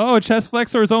my shirt? Oh, Chest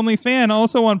Flexor's only fan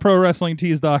also on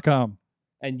ProWrestlingTees.com.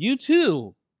 And you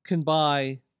too can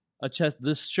buy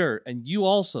this shirt, and you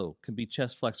also can be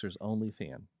Chest Flexor's only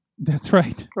fan. That's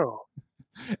right. Oh.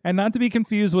 And not to be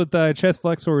confused with Chest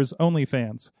Flexor's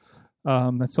OnlyFans.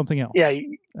 That's something else. Yeah,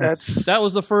 that's That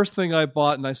was the first thing I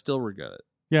bought, and I still regret it.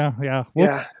 Yeah. Yeah.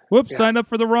 Whoops, Yeah. signed up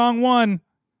for the wrong one.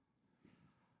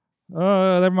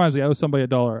 That reminds me, I owe somebody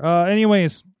 $1.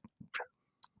 Anyways,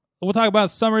 we'll talk about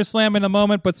SummerSlam in a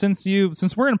moment, but since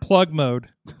we're in plug mode,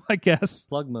 I guess.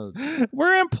 Plug mode.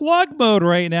 We're in plug mode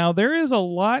right now. There is a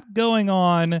lot going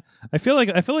on. I feel like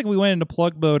we went into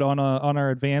plug mode on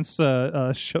our advanced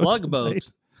show. Plug tonight.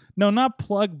 boat. No, not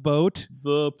plug boat.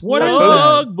 The What is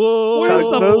plug that? boat. What is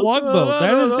the Plug plug boat?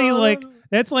 That is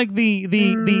that's like the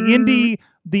indie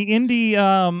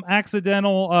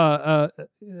accidental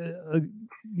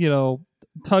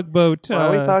tugboat. Why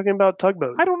are we talking about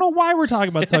tugboat? I don't know why we're talking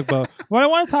about tugboat. What I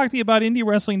want to talk to you about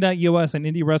IndieWrestling.us and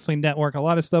Indie Wrestling Network. A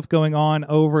lot of stuff going on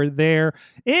over there,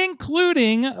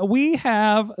 including we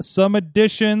have some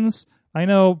additions. I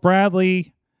know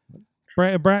Bradley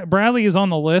Bradley is on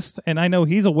the list, and I know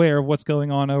he's aware of what's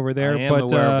going on over there. I am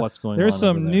aware of what's going there's on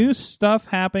some over there. new stuff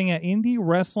happening at Indie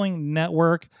Wrestling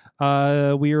Network.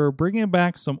 We are bringing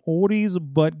back some oldies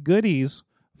but goodies,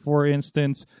 for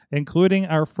instance, including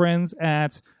our friends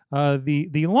at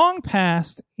the long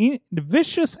past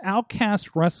Vicious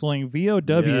Outcast Wrestling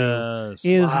VOW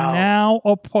is now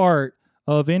a part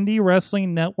of Indie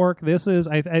Wrestling Network. This is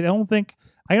I don't think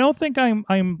I'm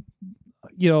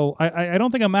I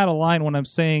don't think I'm out of line when I'm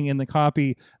saying in the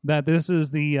copy that this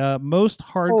is the most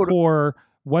hardcore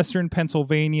Western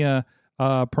Pennsylvania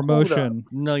promotion.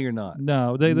 No, you're not.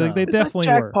 No, they It's definitely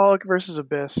like Jack were. Pollock versus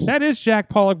Abyss. That is Jack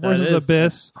Pollock versus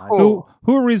Abyss, Oh.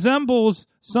 who resembles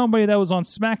somebody that was on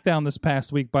SmackDown this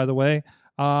past week, by the way.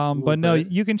 But no,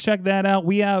 you can check that out.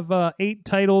 We have 8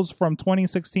 titles from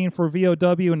 2016 for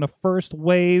VOW in the first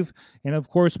wave, and of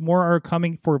course more are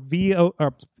coming for VOW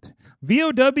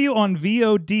on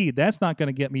VOD. That's not going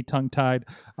to get me tongue-tied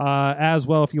as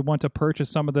well if you want to purchase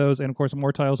some of those. And of course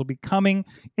more titles will be coming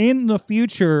in the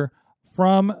future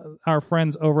from our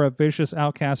friends over at Vicious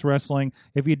Outcast Wrestling.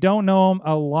 If you don't know them,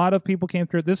 a lot of people came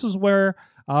through. This is where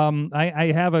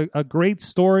I have a great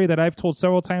story that I've told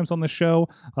several times on the show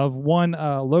of one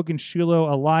Logan Shulo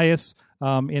Elias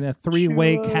in a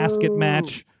 3-way casket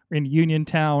match in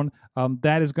Uniontown.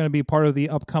 That is going to be part of the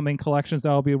upcoming collections that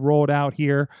will be rolled out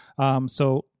here.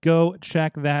 So go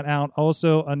check that out.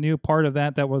 Also, a new part of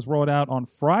that was rolled out on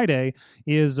Friday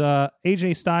is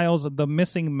AJ Styles, The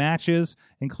Missing Matches,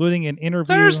 including an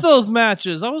interview. There's those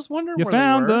matches. I was wondering You where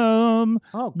found they were. them.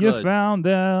 Oh, You good. found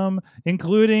them,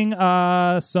 including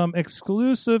some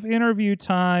exclusive interview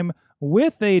time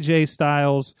with AJ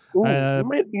Styles. Ooh,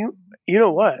 you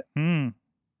know what? Hmm.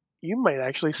 You might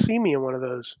actually see me in one of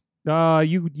those.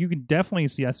 You can definitely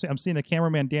see. I'm seeing the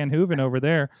cameraman Dan Hooven over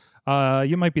there.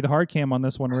 You might be the hard cam on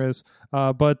this one, Riz.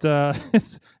 But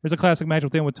there's a classic match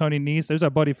with him with Tony Nese. There's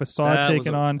our buddy Facade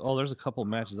taking on there's a couple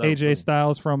matches. AJ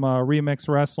Styles from Remix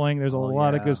Wrestling. There's a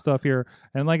lot of good stuff here.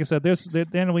 And like I said,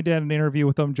 Dan, we did an interview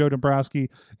with him. Joe Dombrowski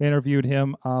interviewed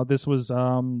him. This was I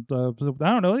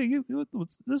don't know.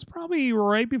 This is probably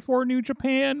right before New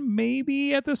Japan,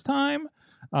 maybe at this time.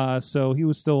 So he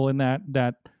was still in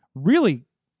that really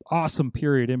awesome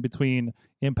period in between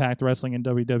Impact Wrestling and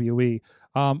WWE.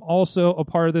 Also, a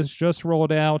part of this just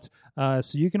rolled out, so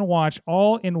you can watch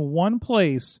all in one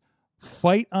place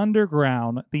Fight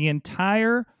Underground. The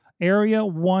entire Area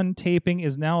 1 taping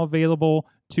is now available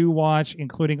to watch,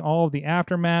 including all of the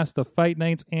aftermaths, the fight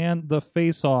nights, and the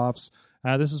face-offs.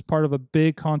 This is part of a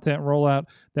big content rollout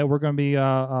that we're going to be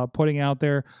putting out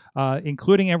there,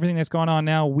 including everything that's going on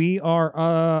now. We are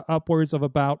upwards of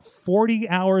about 40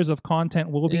 hours of content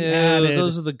will be added.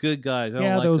 Those are the good guys.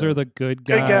 Those are the good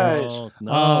guys. Good guys. Oh,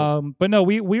 no. But no,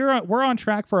 we're on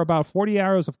track for about 40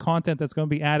 hours of content that's going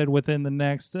to be added within the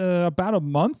next about a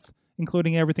month,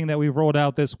 including everything that we've rolled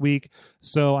out this week.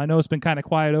 So I know it's been kind of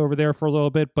quiet over there for a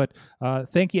little bit, but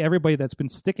thank you everybody that's been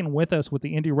sticking with us with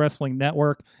the Indie Wrestling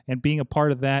Network and being a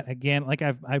part of that. Again, like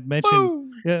I've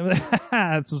mentioned,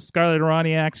 some Scarlett and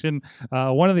Ronnie action.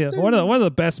 One of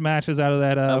the best matches out of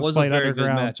that was Fight a very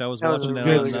Underground. good match. I was That was watching that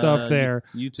good on, stuff there.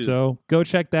 YouTube. So go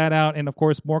check that out, and of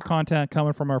course more content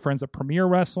coming from our friends at Premier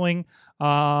Wrestling,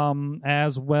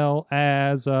 as well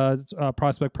as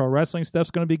Prospect Pro Wrestling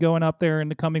stuff's going to be going up there in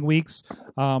the coming weeks.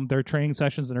 Their training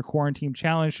sessions and their quarantine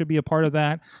challenge should be a part of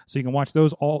that, so you can watch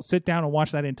those all. Sit down and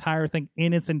watch that entire thing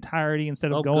in its entirety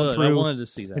instead of going good. through. I wanted to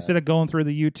see that. Instead of going through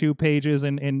the YouTube pages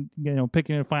and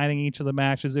picking and finding each of the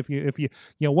matches, if you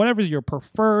whatever's your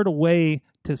preferred way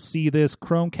to see this,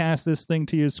 Chromecast this thing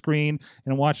to your screen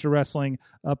and watch the wrestling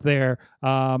up there.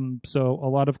 So a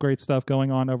lot of great stuff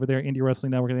going on over there, Indie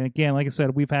Wrestling Network. And again, like I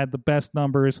said, we've had the best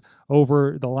numbers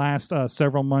over the last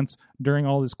several months during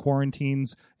all these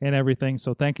quarantines and everything.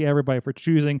 So thank you everybody for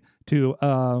choosing to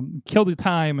kill the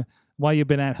time while you've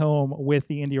been at home with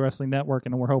the Indie Wrestling Network,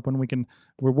 and we're hoping we can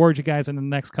reward you guys in the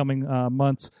next coming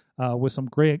months with some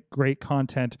great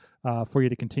content for you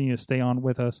to continue to stay on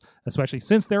with us, especially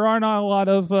since there are not a lot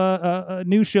of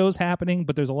new shows happening,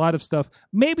 but there's a lot of stuff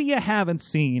maybe you haven't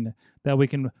seen that we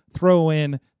can throw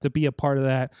in to be a part of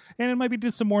that. And it might be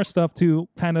just some more stuff to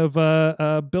kind of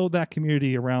build that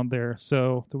community around there.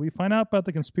 So do we find out about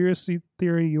the conspiracy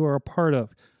theory you are a part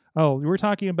of? Oh, we're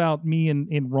talking about me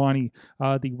and Ronnie,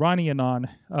 the Ronnie Anon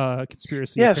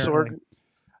conspiracy. Yes, apparently.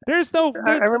 There's no.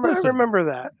 I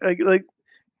remember that. Like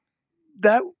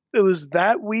that. It was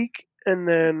that week, and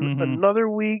then another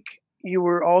week you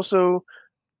were also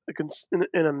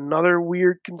in another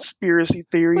weird conspiracy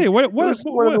theory. Wait, what? It was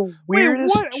one of the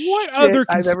weirdest what shit other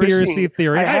I've ever conspiracy seen.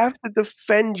 theory? I have to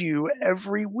defend you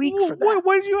every week for that.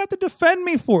 What did you have to defend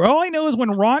me for? All I know is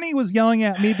when Ronnie was yelling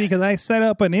at me because I set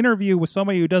up an interview with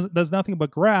somebody who does nothing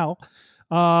but growl,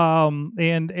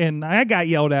 and I got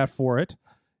yelled at for it.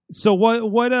 So what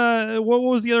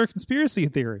was the other conspiracy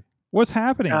theory? What's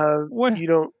happening? What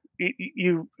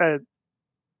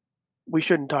we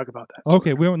shouldn't talk about that.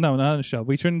 Okay, not on the show.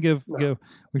 We shouldn't give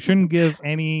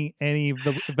any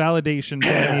validation to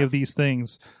any of these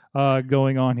things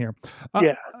going on here.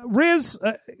 Yeah, Riz.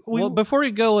 Well, before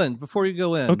you go in,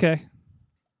 okay.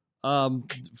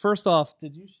 First off,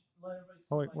 did you?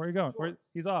 Oh, wait, where are you going?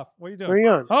 He's off. What are you doing? where are you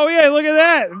going? Oh yeah, look at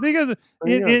that! Because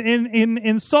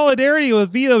in solidarity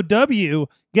with VOW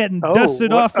getting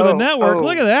dusted off for the network.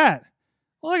 Look at that!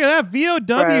 Look at that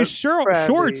VOW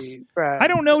shorts. I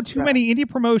don't know too many indie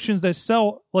promotions that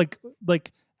sell like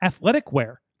athletic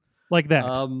wear like that.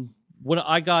 When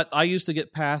I used to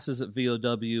get passes at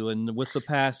VOW, and with the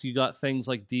pass, you got things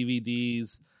like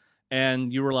DVDs,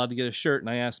 and you were allowed to get a shirt. And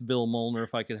I asked Bill Molnar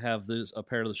if I could have a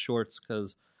pair of the shorts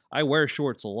because I wear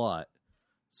shorts a lot.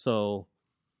 So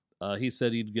he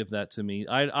said he'd give that to me.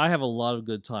 I have a lot of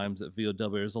good times at VOW.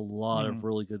 There's a lot of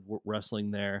really good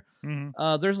wrestling there.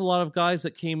 Mm-hmm. There's a lot of guys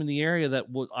that came in the area that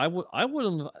I would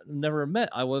have never met.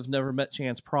 I would have never met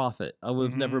Chance Prophet. I would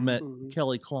have never met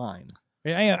Kelly Klein.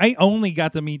 I only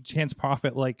got to meet Chance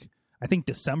Prophet I think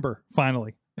December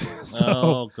finally. So,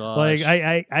 oh gosh!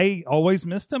 I always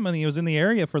missed him, and he was in the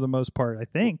area for the most part. I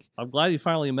think. I'm glad you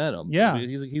finally met him. Yeah,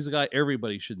 he's a guy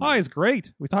everybody should know. Oh, he's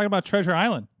great. We're talking about Treasure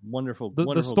Island. Wonderful.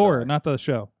 The store, guy. not the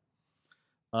show.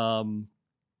 But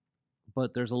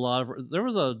there's a lot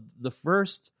of the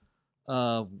first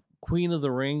Queen of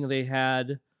the Ring they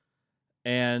had,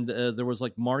 and there was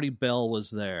like Marty Bell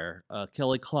was there,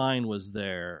 Kelly Klein was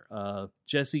there,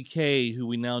 Jessie K, who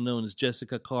we now know as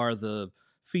Jessica Carr, the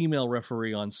female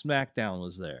referee on SmackDown,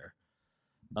 was there.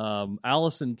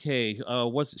 Allison Kay,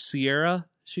 what's Sierra?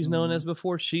 She's known as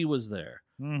before. She was there.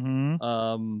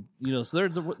 Mm-hmm. So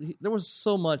there was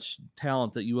so much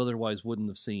talent that you otherwise wouldn't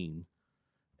have seen.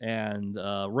 And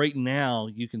right now,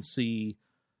 you can see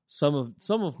some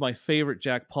of my favorite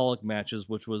Jack Pollock matches,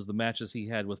 which was the matches he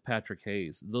had with Patrick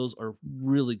Hayes. Those are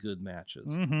really good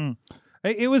matches. Mm-hmm.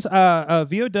 It was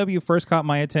VOW first caught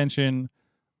my attention.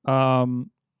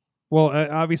 Well,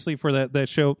 obviously for that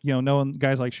show, knowing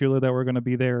guys like Schuler that were going to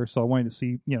be there, so I wanted to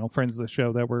see, friends of the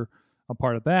show that were a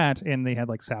part of that, and they had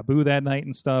like Sabu that night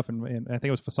and stuff, and I think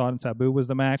it was Facade and Sabu was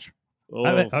the match.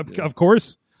 Of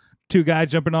course, two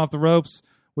guys jumping off the ropes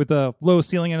with a low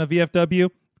ceiling and a VFW,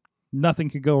 nothing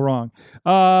could go wrong.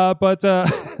 But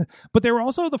they were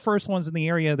also the first ones in the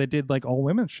area that did like all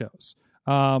women's shows.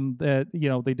 That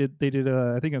they did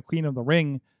I think a Queen of the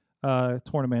Ring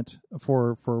tournament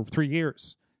for 3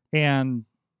 years. And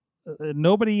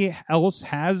nobody else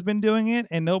has been doing it,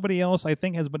 and nobody else, I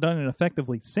think, has been done it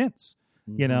effectively since.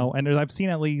 Mm-hmm. And I've seen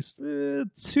at least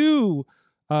 2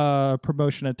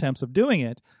 promotion attempts of doing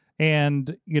it,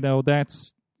 and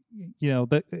that's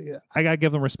that I gotta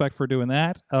give them respect for doing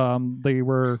that. They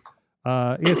were,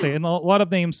 and a lot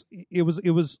of names. It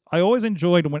was. I always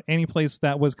enjoyed when any place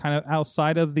that was kind of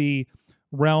outside of the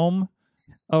realm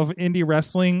of indie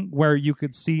wrestling where you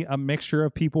could see a mixture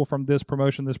of people from this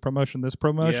promotion.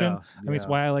 Yeah, I mean, it's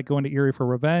why I like going to Erie for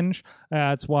Revenge.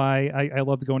 That's why I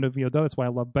love going to VOW. That's why I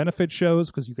love benefit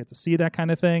shows, because you get to see that kind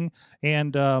of thing.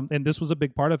 And this was a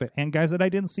big part of it. And guys that I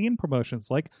didn't see in promotions,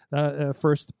 like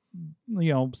first,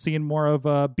 seeing more of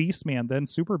Beastman, then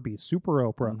Super Beast, Super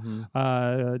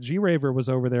Oprah. G-Raver was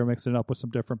over there mixing it up with some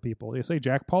different people. You say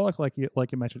Jack Pollock, like you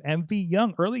mentioned, MV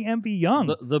Young, early MV Young,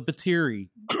 the Batiri.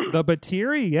 The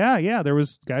Batiri, yeah. There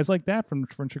was guys like that from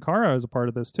Chikara as a part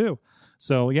of this too.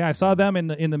 So yeah, I saw them in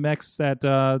the mix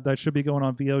that should be going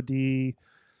on VOD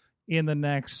in the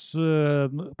next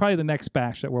probably the next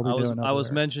bash that we'll be doing. I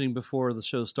was mentioning before the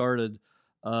show started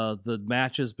the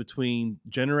matches between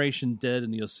Generation Dead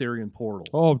and the Osirian Portal.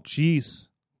 Oh, jeez,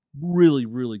 really,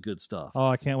 really good stuff. Oh,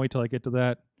 I can't wait till I get to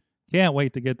that. Can't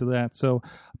wait to get to that. So,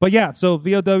 but yeah, so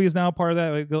VOW is now a part of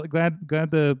that.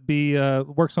 Glad to be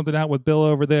work something out with Bill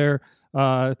over there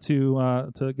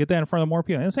to get that in front of more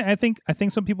people. And I think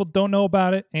some people don't know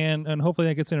about it, and hopefully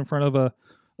that gets it in front of a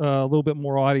little bit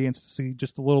more audience to see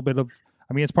just a little bit of.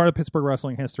 I mean, it's part of Pittsburgh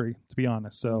wrestling history, to be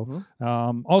honest. So,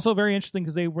 also very interesting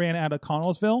because they ran out of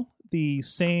Connellsville, the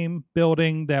same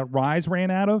building that Rise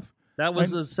ran out of. That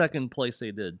was the second place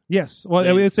they did. Yes, well,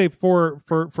 I would say for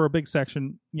a big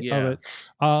section of it,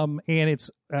 and it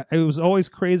was always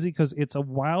crazy because it's a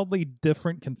wildly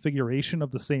different configuration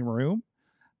of the same room.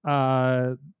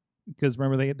 because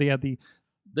remember they had the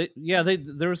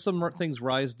there were some things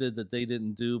Rise did that they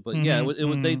didn't do, but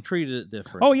they treated it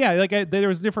different. Oh yeah, like there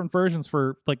was different versions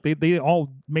for like they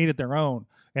all made it their own,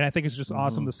 and I think it's just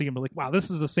awesome to see them. Like, wow, this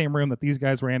is the same room that these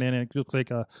guys ran in, and it looks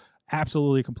like a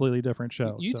absolutely completely different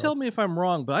show. You tell me if I'm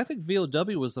wrong, but I think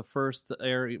VOW was the first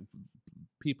area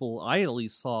people I at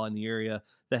least saw in the area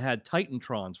that had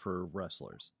Titantrons for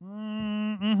wrestlers.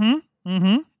 I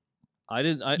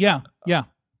didn't.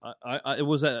 It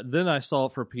was then I saw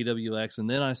it for PWX, and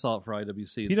then I saw it for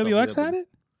IWC. PWX had it.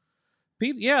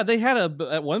 They had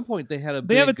at one point they had a.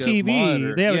 They have a TV.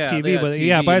 Monitor. They have a TV,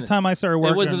 but by the time I started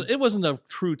working, it wasn't a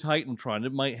true Titantron.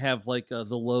 It might have like the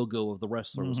logo of the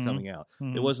wrestler was coming out.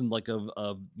 It wasn't like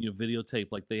a videotape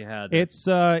like they had.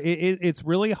 It's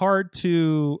really hard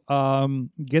to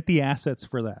get the assets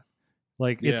for that.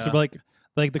 Like it's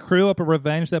like the crew up at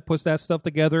Revenge that puts that stuff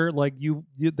together. Like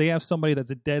they have somebody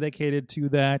that's dedicated to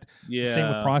that. Yeah. Same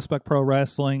with Prospect Pro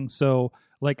Wrestling. So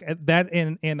like that,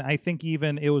 and I think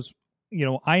even it was.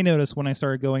 I noticed when I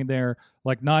started going there,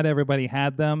 like not everybody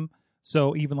had them.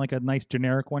 So even like a nice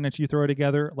generic one that you throw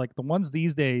together, like the ones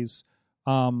these days,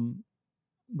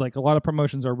 like a lot of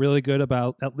promotions are really good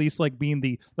about at least like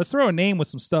being let's throw a name with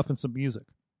some stuff and some music,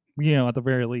 at the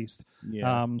very least.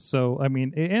 Yeah. So I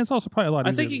mean, and it's also probably a lot.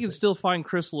 I think you can still find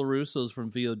Chris LaRusso's from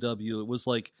VOW. It was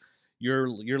like you're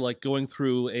like going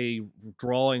through a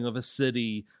drawing of a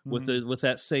city with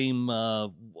that same.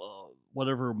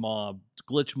 Whatever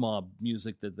glitch mob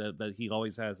music that he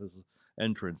always has as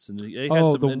entrance, and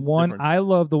I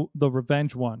love the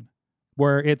Revenge one,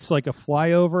 where it's like a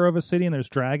flyover of a city and there's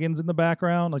dragons in the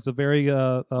background, like the very Game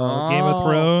of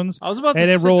Thrones. I was about to and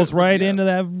it rolls right into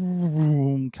that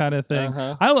vroom kind of thing.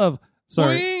 I love.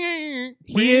 Sorry,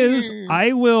 he is.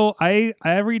 I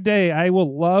every day I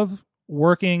will love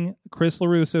working Chris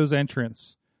LaRusso's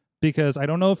entrance because I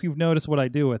don't know if you've noticed what I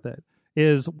do with it.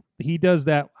 Is he does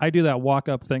that? I do that walk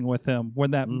up thing with him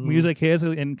when that music hits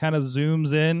and kind of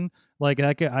zooms in. Like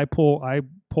I pull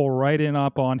right in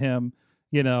up on him,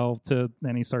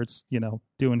 and he starts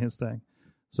doing his thing.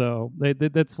 So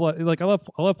that's like I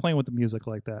love playing with the music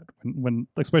like that when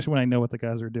especially when I know what the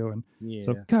guys are doing. Yeah.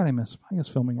 So God, I miss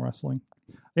filming wrestling.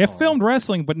 They have filmed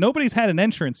wrestling, but nobody's had an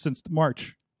entrance since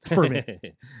March for me.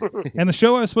 And the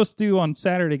show I was supposed to do on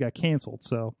Saturday got canceled.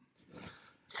 So.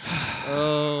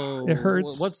 Oh, it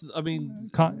hurts.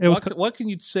 What can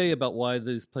you say about why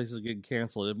these places are getting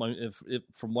canceled? If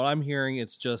from what I'm hearing,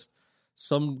 it's just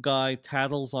some guy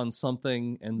tattles on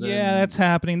something, and then that's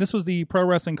happening. This was the Pro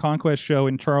Wrestling Conquest show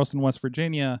in Charleston, West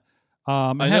Virginia.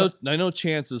 I know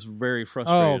Chance is very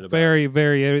frustrated. Very,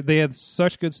 very. They had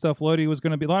such good stuff. Lodi was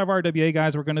going to be. A lot of RWA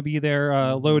guys were going to be there.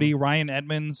 Lodi, Ryan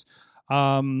Edmonds.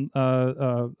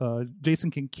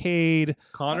 Jason Kincaid,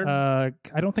 Connor.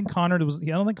 I don't think Connor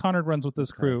runs with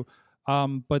this crew.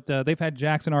 But they've had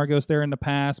Jackson Argos there in the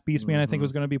past. Beastman, I think,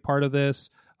 was going to be part of this.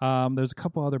 There's a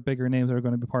couple other bigger names that are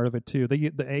going to be part of it too.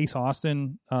 The Ace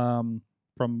Austin from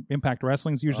Impact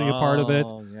Wrestling is usually a part of it.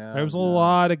 There was a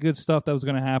lot of good stuff that was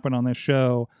going to happen on this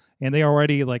show. And they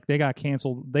already, they got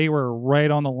canceled. They were right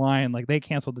on the line. Like, they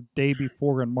canceled the day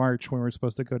before in March when we were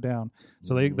supposed to go down.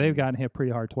 So they've gotten hit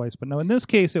pretty hard twice. But no, in this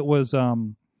case, it was,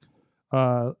 and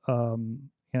I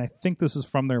think this is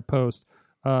from their post.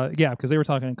 Because they were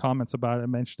talking in comments about it. I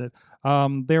mentioned it.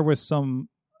 There was some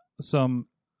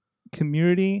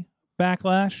community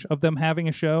backlash of them having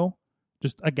a show,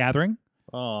 just a gathering.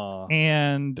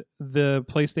 And the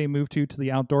place they moved to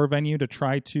the outdoor venue to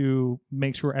try to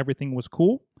make sure everything was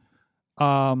cool.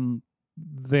 That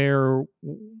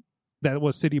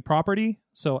was city property.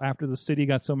 So after the city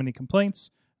got so many complaints,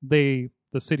 the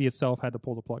city itself had to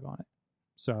pull the plug on it.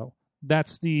 So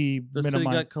that's the city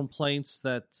got complaints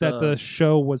that the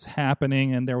show was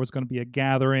happening and there was going to be a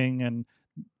gathering and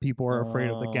people are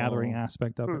afraid of the gathering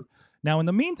aspect of it. Now, in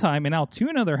the meantime, in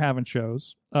Altoona, they're having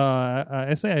shows. I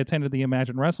attended the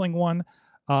Imagine Wrestling one.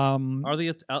 I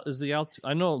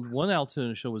know one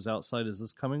Altoona show was outside. Is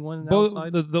this coming one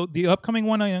outside? The upcoming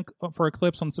one for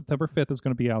Eclipse on September 5th is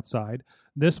going to be outside.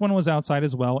 This one was outside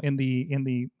as well in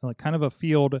the kind of a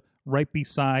field right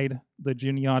beside the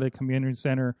Juniata Community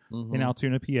Center in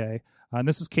Altoona, PA. And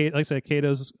this is like I said,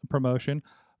 Cato's promotion.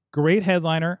 Great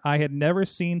headliner. I had never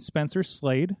seen Spencer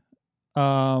Slade.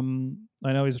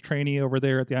 I know he's a trainee over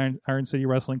there at the Iron City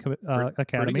Wrestling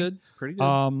Academy. Pretty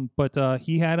good. But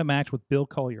he had a match with Bill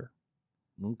Collier.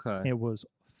 Okay. It was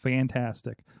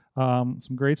fantastic.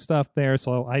 Some great stuff there.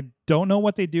 So I don't know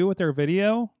what they do with their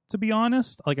video, to be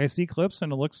honest. Like, I see clips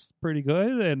and it looks pretty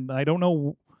good, and I don't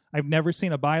know. I've never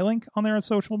seen a buy link on their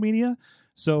social media.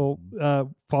 So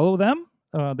follow them.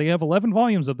 They have 11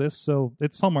 volumes of this, so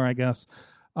it's somewhere, I guess.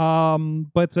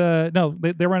 But no,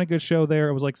 they ran a good show there.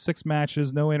 It was like 6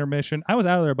 matches, no intermission. I was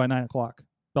out of there by 9:00,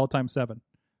 bell time 7.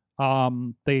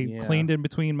 They cleaned in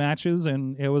between matches,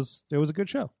 and it was a good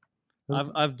show.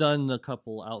 I've done a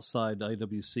couple outside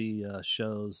IWC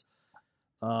shows.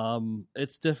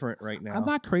 It's different right now. I'm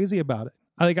not crazy about it.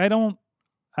 I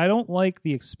don't like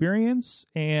the experience,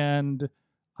 and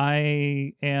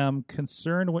I am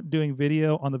concerned with doing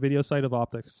video on the video side of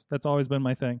optics. That's always been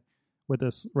my thing with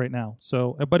this right now.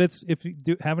 So, but it's if you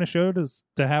do having a show to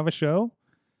have a show,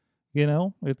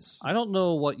 it's. I don't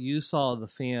know what you saw of the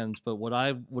fans, but what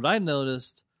I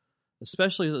noticed,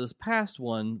 especially this past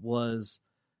one, was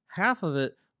half of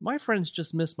it. My friends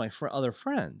just missed my other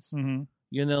friends. Mm-hmm.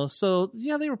 So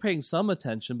yeah, they were paying some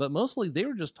attention, but mostly they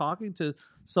were just talking to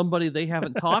somebody they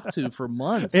haven't talked to for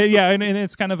months. Yeah, and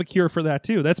it's kind of a cure for that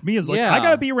too. That's me. Is like I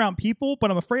gotta be around people,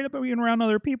 but I'm afraid of being around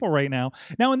other people right now.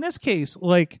 Now in this case,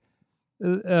 like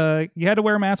you had to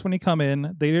wear a mask when you come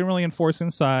in. They didn't really enforce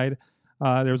inside.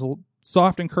 There was a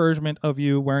soft encouragement of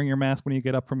you wearing your mask when you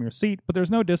get up from your seat, but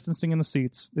there's no distancing in the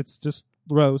seats. It's just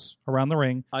rows around the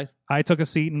ring. I took a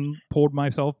seat and pulled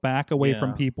myself back away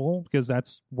from people because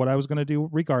that's what I was going to do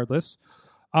regardless.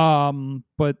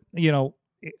 But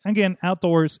again,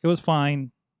 outdoors, it was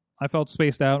fine. I felt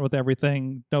spaced out with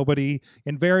everything. Nobody,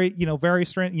 and very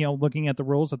strange, looking at the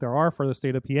rules that there are for the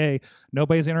state of PA,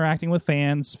 nobody's interacting with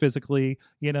fans physically,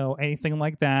 anything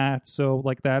like that. So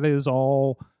like that is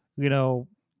all,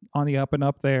 on the up and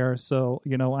up there. So,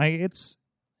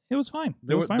 it was fine.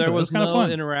 There was kind of no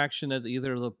fun. interaction at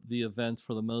either of the events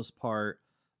for the most part.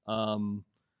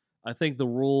 I think the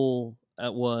rule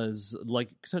was like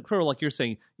you're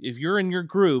saying, if you're in your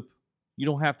group, you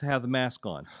don't have to have the mask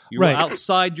on. You're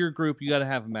outside your group, you got to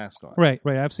have a mask on. Right.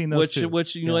 I've seen those too.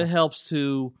 Which it helps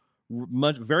to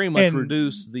very much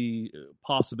reduce the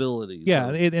possibilities. Yeah,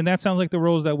 and that sounds like the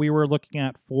rules that we were looking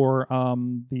at for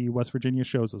the West Virginia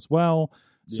shows as well.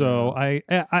 So I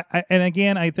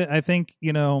think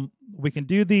we can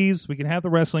do these. We can have the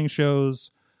wrestling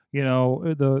shows.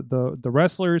 The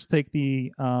wrestlers take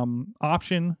the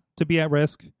option to be at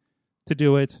risk to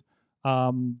do it.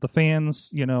 The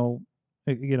fans,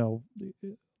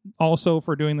 also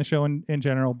for doing the show in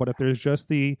general. But if there's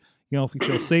just if you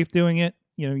feel safe doing it,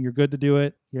 you're good to do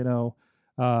it. And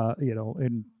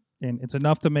it's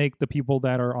enough to make the people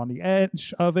that are on the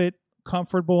edge of it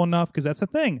comfortable enough, because that's the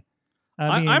thing.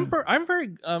 I'm very.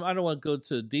 I don't want to go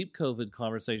to a deep COVID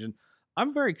conversation.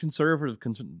 I'm very conservative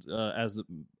as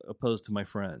opposed to my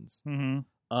friends. Mm-hmm.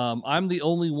 I'm the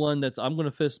only one I'm going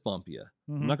to fist bump you.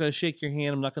 Mm-hmm. I'm not going to shake your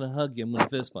hand. I'm not going to hug you. I'm going to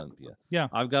fist bump you. Yeah.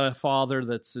 I've got a father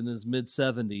that's in his mid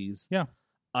 70s. Yeah.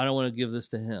 I don't want to give this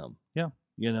to him. Yeah.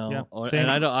 And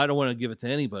I don't want to give it to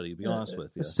anybody, to be honest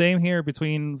with you. Same here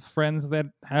between friends that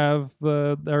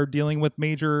are dealing with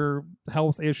major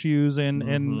health issues and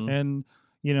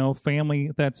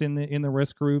family that's in the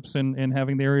risk groups and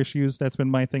having their issues. That's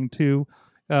been my thing too.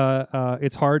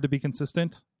 It's hard to be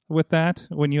consistent with that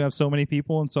when you have so many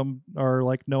people and some are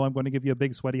like, no, I'm going to give you a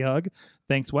big sweaty hug.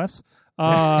 Thanks, Wes.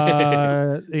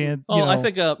 I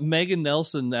think Megan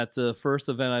Nelson at the first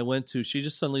event I went to, she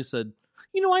just suddenly said,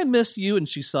 I miss you, and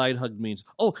she side hugged me.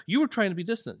 Oh, you were trying to be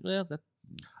distant. Yeah,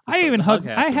 I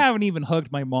haven't even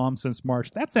hugged my mom since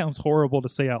March. That sounds horrible to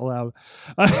say out loud.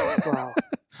 Wow.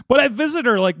 But I visit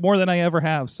her like more than I ever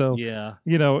have. So yeah,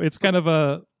 it's kind of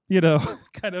a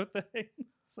kind of thing.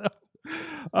 So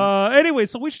anyway,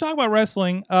 so we should talk about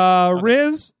wrestling. Okay.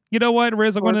 Riz, you know what,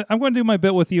 Riz? I'm going to do my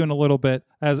bit with you in a little bit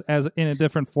as in a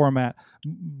different format.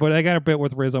 But I got a bit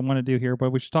with Riz I want to do here.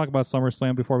 But we should talk about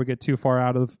SummerSlam before we get too far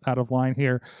out of line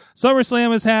here.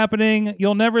 SummerSlam is happening.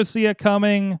 You'll never see it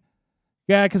coming.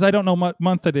 Yeah, because I don't know what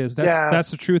month it is. That's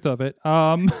the truth of it.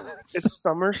 It's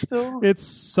summer still. It's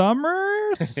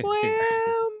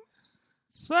SummerSlam.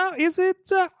 So is it?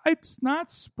 It's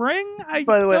not spring.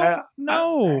 By the way, don't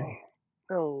know.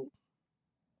 No.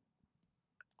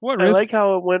 What? I like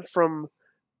how it went from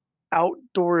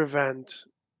outdoor event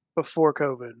before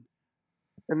COVID,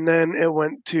 and then it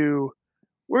went to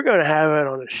we're going to have it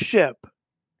on a ship,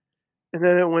 and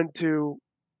then it went to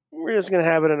we're just going to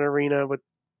have it in an arena with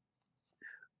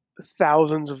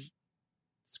thousands of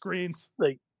screens,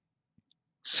 like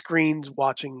screens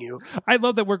watching you. I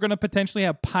love that we're going to potentially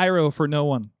have pyro for no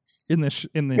one in this.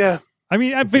 Yeah. I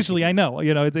mean, visually, I know,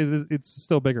 it's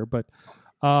still bigger, but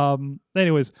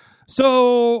anyways,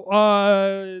 so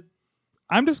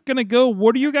I'm just gonna go.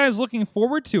 What are you guys looking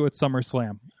forward to at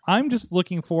SummerSlam? I'm just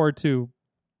looking forward to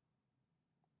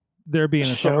there being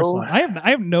a SummerSlam. I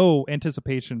have no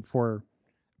anticipation for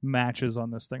matches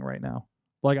on this thing right now.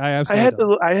 Like I had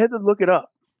to look it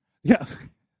up. Yeah.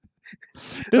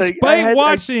 Despite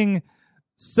watching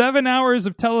 7 hours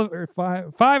of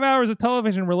 5 hours of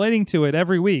television relating to it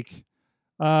every week.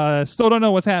 Still don't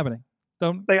know what's happening.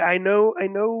 Don't. Like I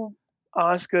know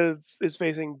Asuka is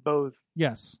facing both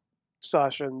Yes.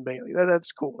 Sasha and Bailey.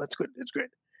 That's cool. That's good. It's great.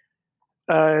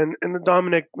 And the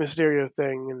Dominic Mysterio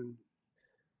thing and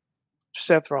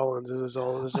Seth Rollins is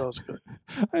all good.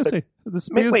 I say this.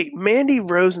 Wait, Mandy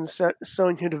Rose and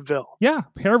Sonya Deville. Yeah,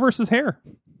 hair versus hair.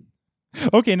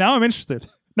 Okay, now I'm interested.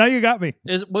 Now you got me.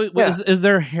 Is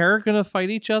their hair gonna fight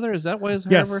each other? Is that why it's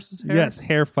hair versus hair? Yes,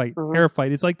 hair fight. Mhm. Hair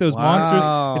fight. It's like those monsters.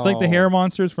 It's like the hair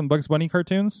monsters from Bugs Bunny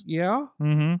cartoons. Yeah.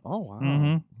 Mm-hmm. Oh wow.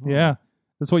 Mm-hmm. Yeah,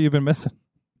 that's what you've been missing.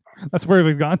 That's where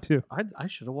we've gone to. I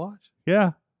should have watched.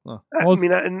 Yeah. Huh. I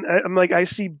mean, I'm like, I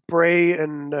see Bray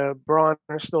and Braun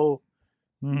are still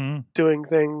Mm-hmm. doing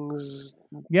things.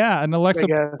 Yeah, and I guess.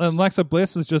 Alexa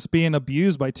Bliss is just being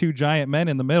abused by two giant men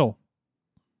in the middle.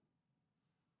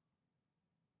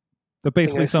 That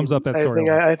basically sums up that story.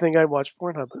 I think I watched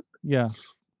Pornhub. Yeah.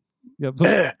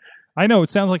 I know it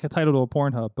sounds like a title to a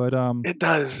Pornhub, but It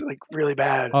does, like, really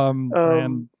bad.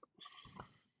 and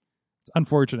it's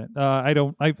unfortunate. I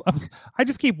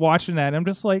just keep watching that and I'm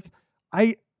just like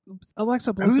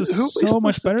Alexa Bliss is who so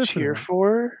much better cheer than her.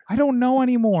 for? I don't know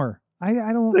anymore. I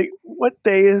don't Like, what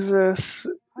day is this?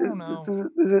 I don't know.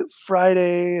 Is it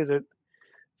Friday? Is it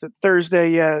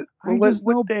Thursday yet? I just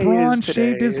know Braun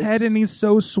shaved his head and he's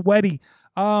so sweaty.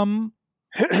 Jeez.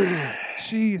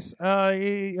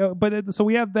 So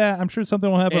we have that. I'm sure something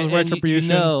will happen with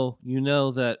Retribution. You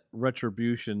know that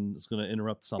Retribution is going to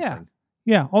interrupt something.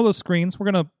 Yeah, all those screens. We're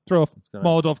gonna throw a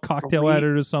Molotov cocktail at it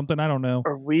or something. I don't know.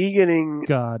 Are we getting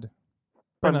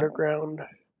Underground?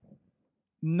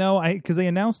 No, because they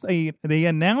announced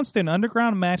an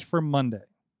Underground match for Monday.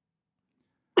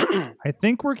 I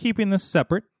think we're keeping this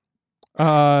separate.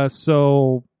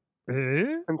 Until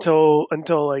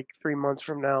like 3 months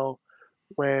from now,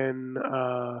 when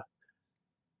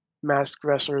masked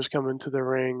wrestlers come into the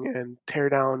ring and tear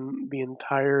down the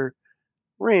entire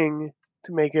ring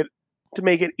to make it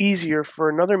easier for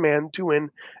another man to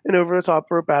win an over the top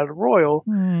rope battle royal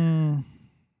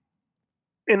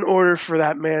in order for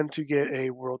that man to get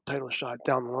a world title shot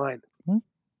down the line.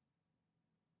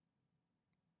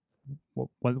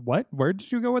 What? Where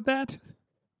did you go with that?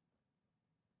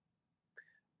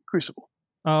 Crucible.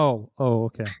 Oh,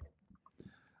 okay.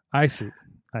 I see.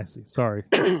 Sorry.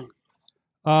 Yeah.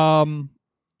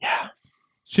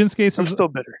 Shinsuke. I'm still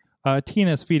bitter.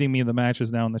 Tina's feeding me the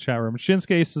matches now in the chat room.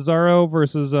 Shinsuke Cesaro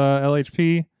versus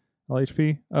LHP.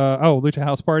 Lucha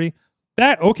House Party.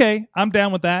 Okay, I'm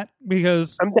down with that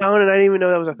because I'm down and I didn't even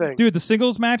know that was a thing. Dude, the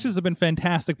singles matches have been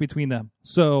fantastic between them.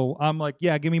 So I'm like,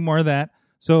 yeah, give me more of that.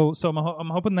 So I'm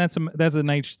hoping that's a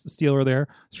nice stealer there.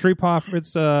 Street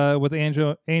Profits with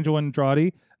Angel and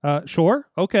Andrade. Sure,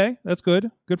 okay, that's good.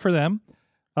 Good for them.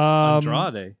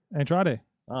 Andrade.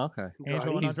 Oh, okay.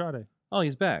 Angel and Andrade. Oh,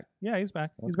 he's back. Yeah, he's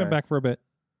back. Okay. He's been back for a bit.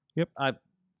 Yep. I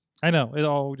know. It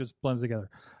all just blends together.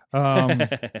 And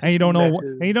you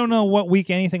don't know what week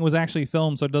anything was actually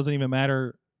filmed, so it doesn't even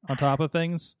matter on top of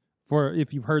things for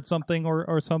if you've heard something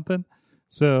or something.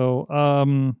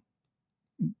 So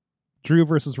Drew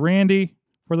versus Randy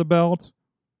for the belt.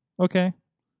 Okay.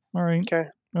 All right. Okay.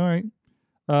 All right.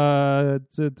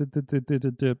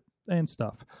 And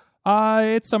stuff.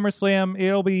 It's SummerSlam.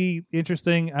 It'll be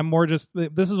interesting. I'm more just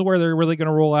this is where they're really going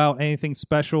to roll out anything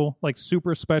special, like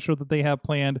super special that they have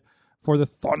planned for the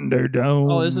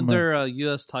Thunderdome. Oh, isn't there a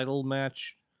U.S. title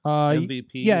match? MVP.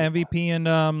 Yeah, MVP and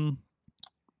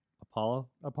Apollo.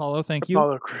 Thank you.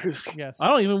 Apollo Crews. Yes. I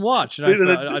don't even watch.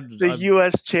 The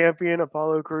U.S. champion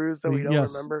Apollo Crews that we don't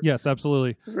remember. Yes,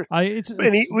 absolutely.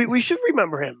 We should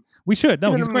remember him. We should.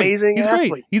 No, he's great. He's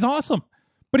athlete. Great. He's awesome.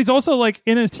 But he's also like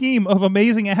in a team of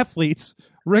amazing athletes: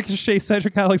 Ricochet,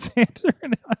 Cedric Alexander,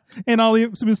 and Ali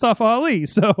Mustafa Ali.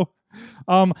 So,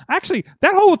 actually,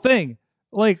 that whole thing,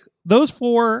 like those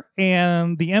four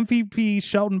and the MVP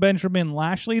Shelton Benjamin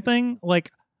Lashley thing,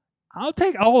 like I'll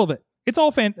take all of it. It's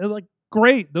all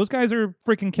great. Those guys are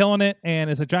freaking killing it, and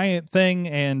it's a giant thing,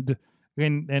 and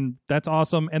that's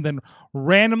awesome. And then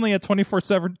randomly a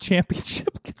 24/7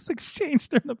 championship gets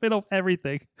exchanged in the middle of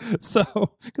everything.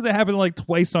 So because it happened like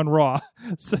twice on Raw.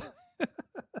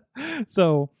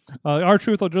 So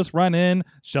R-Truth will just run in.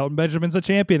 Shelton Benjamin's a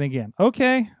champion again.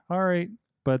 Okay, all right,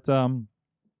 but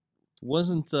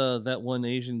wasn't that one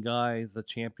Asian guy the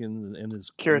champion in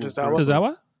his Kira Tozawa?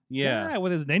 Tozawa? Yeah,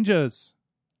 with his ninjas.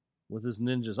 With his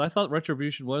ninjas. I thought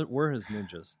Retribution were his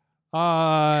ninjas.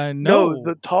 No,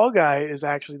 the tall guy is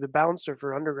actually the bouncer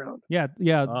for Underground. Yeah.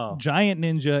 Oh. Giant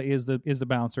Ninja is the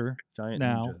bouncer. Giant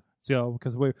now. Ninja. So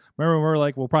because we were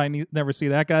like, we'll probably never see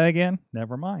that guy again.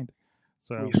 Never mind.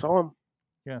 So we saw him.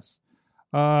 Yes.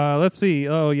 Let's see.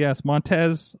 Oh, yes.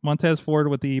 Montez Ford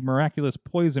with the miraculous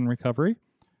poison recovery.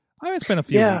 It's been a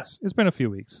few weeks. It's been a few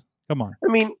weeks. Come on.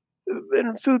 I mean,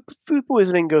 and food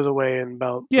poisoning goes away in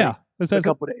about a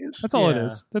couple days. That's all it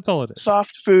is. That's all it is.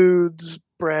 Soft foods,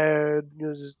 bread,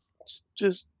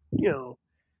 just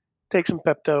take some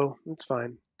Pepto. It's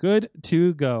fine. Good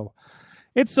to go.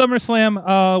 It's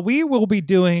SummerSlam. We will be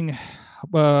doing.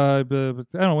 I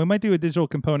don't know. We might do a digital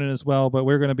component as well, but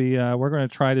we're going to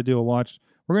try to do a watch.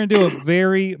 We're going to do a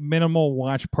very minimal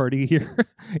watch party here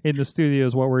in the studio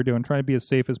is what we're doing. Trying to be as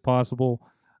safe as possible,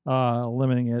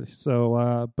 limiting it. So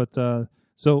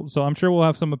I'm sure we'll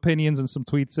have some opinions and some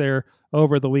tweets there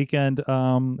over the weekend,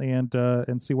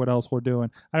 and see what else we're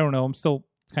doing. I don't know. I'm still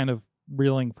kind of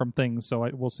reeling from things, so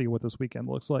we'll see what this weekend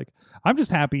looks like. I'm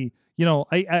just happy.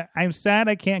 I'm sad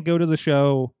I can't go to the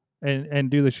show and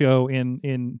do the show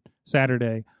in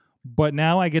Saturday, but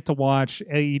now I get to watch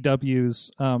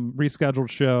AEW's rescheduled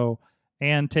show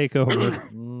and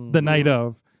TakeOver the night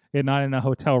of, and not in a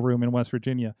hotel room in West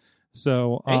Virginia.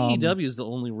 So AEW is the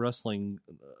only wrestling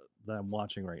that I'm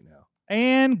watching right now,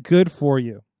 and good for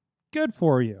you. Good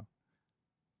for you.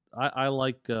 I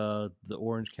like the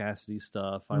Orange Cassidy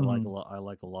stuff. I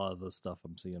like a lot of the stuff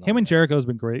I'm seeing. Him and Jericho's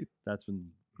been great. That's been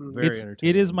very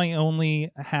entertaining. It is my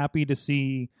only happy to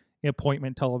see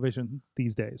appointment television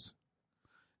these days.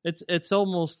 It's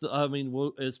almost. I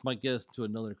mean, it's my guess to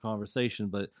another conversation,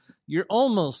 but you're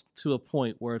almost to a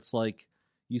point where it's like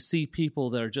you see people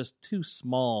that are just too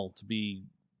small to be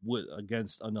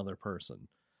against another person.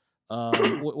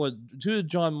 What did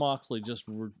John Moxley just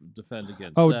defend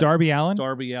against? Oh, Darby Allin?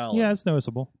 Darby Allin. Yeah, it's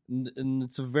noticeable. And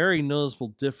it's a very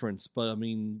noticeable difference, but I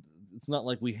mean, it's not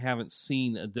like we haven't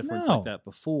seen a difference like that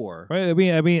before. Right. I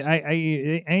mean,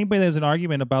 anybody that has an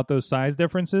argument about those size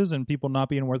differences and people not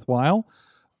being worthwhile,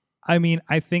 I mean,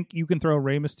 I think you can throw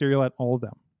Rey Mysterio at all of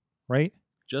them, right?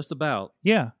 Just about.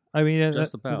 Yeah. I mean,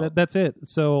 just about. That's it.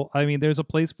 So, I mean, there's a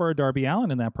place for a Darby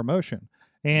Allin in that promotion.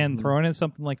 And throwing in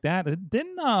something like that,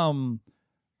 didn't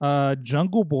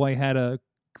Jungle Boy had a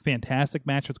fantastic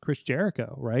match with Chris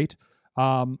Jericho, right?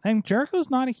 And Jericho's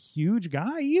not a huge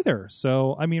guy either.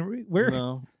 So I mean,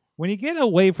 when you get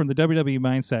away from the WWE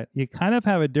mindset, you kind of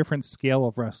have a different scale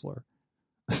of wrestler.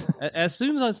 As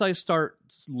soon as I start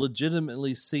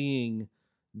legitimately seeing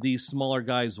these smaller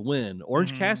guys win,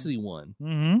 Orange Cassidy won.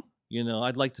 Mm-hmm.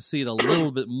 I'd like to see it a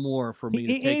little bit more for me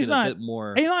to take it a bit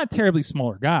more. He's not a terribly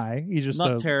smaller guy. He's just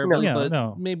not terribly,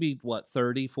 but maybe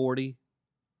 30, 40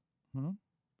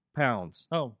 pounds.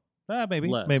 Oh, maybe,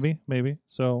 less. maybe.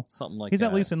 So something like he's that.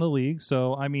 at least in the league.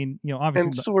 So I mean, obviously.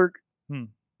 And Sorg,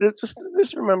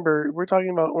 just remember, we're talking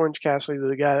about Orange Cassidy,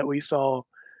 the guy that we saw,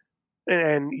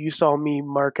 and you saw me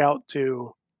mark out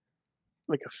to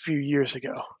like a few years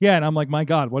ago. Yeah, and I'm like, my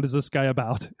God, what is this guy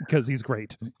about? Because he's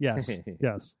great. Yes,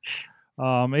 yes.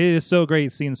 It is so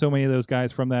great seeing so many of those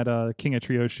guys from that King of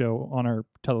Trios show on our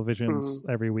televisions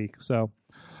every week. So,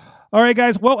 all right,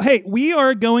 guys. Well, hey, we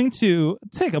are going to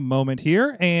take a moment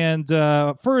here and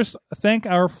first thank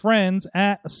our friends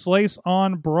at Slice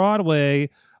on Broadway.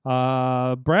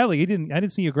 Bradley, I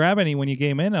didn't see you grab any when you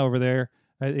came in over there.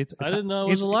 I didn't know it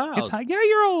was allowed. Yeah,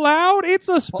 you're allowed. It's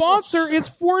a sponsor. It's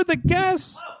for the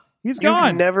guests. He's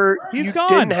gone. He's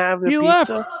gone. Didn't have the he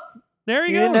pizza? Left. There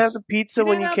he you goes. Didn't have the pizza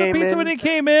when you came in. When he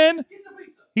came in.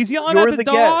 He's yelling at the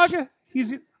dog. Guest.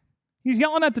 He's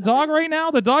yelling at the dog right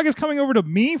now. The dog is coming over to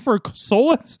me for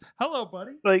solace. Hello,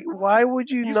 buddy. Like, why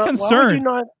would you not? Concerned. Why would you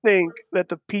not think that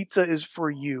the pizza is for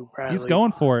you, Bradley? He's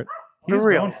going for it. He's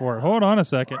going for it. Hold on a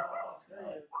second.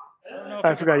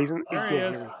 I forgot. He's there. He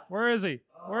is. Where is he?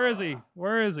 Where is he?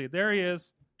 Where is he? There he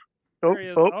is. There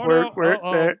we go.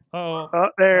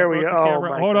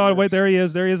 Hold on. Wait, there he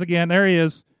is. There he is again. There he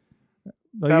is.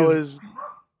 The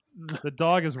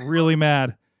dog is really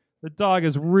mad. The dog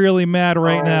is really mad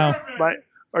right now.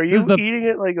 Are you eating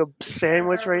it like a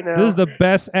sandwich right now? This is the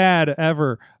best ad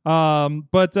ever.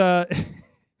 But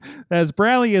as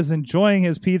Bradley is enjoying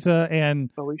his pizza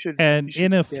and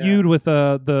in a feud with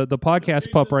the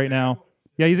podcast pup right now.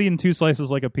 Yeah, he's eating 2 slices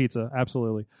like a pizza.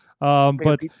 Absolutely.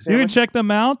 But you can check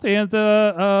them out. And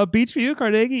Beachview,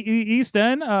 Carnegie East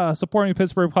End, supporting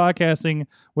Pittsburgh podcasting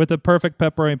with the perfect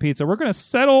pepperoni pizza. We're going to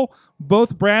settle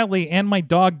both Bradley and my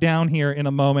dog down here in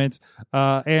a moment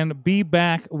and be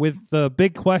back with the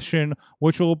big question,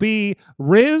 which will be,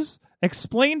 Riz,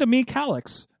 explain to me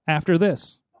Calix after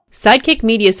this. Sidekick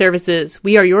Media Services.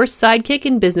 We are your sidekick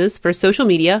in business for social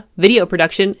media, video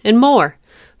production, and more.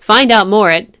 Find out more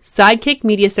at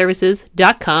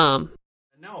sidekickmediaservices.com.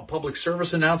 And now a public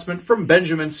service announcement from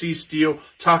Benjamin C. Steele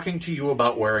talking to you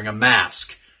about wearing a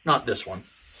mask. Not this one,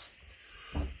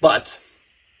 but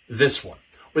this one.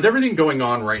 With everything going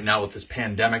on right now with this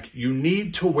pandemic, you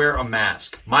need to wear a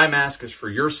mask. My mask is for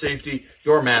your safety.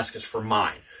 Your mask is for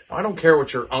mine. Now, I don't care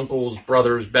what your uncles,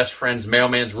 brothers, best friends,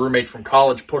 mailman's roommate from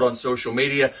college put on social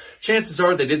media. Chances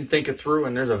are they didn't think it through,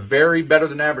 and there's a very better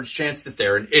than average chance that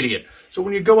they're an idiot. So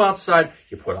when you go outside,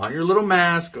 you put on your little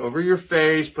mask over your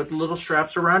face, put the little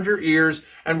straps around your ears,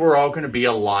 and we're all going to be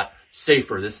a lot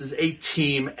safer. This is a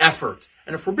team effort.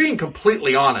 And if we're being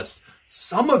completely honest,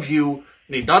 some of you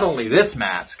need not only this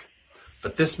mask,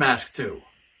 but this mask too.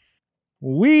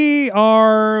 We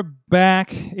are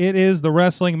back. It is the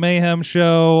Wrestling Mayhem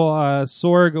Show.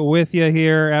 Sorg with you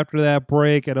here after that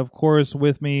break. And of course,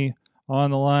 with me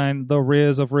on the line, the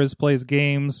Riz of Riz Plays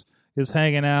Games is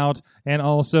hanging out and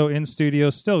also in studio,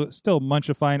 still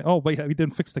munchifying. Oh, wait, we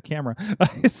didn't fix the camera.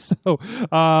 So,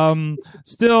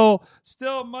 still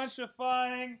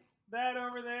munchifying. That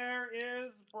over there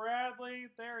is Bradley.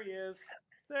 There he is.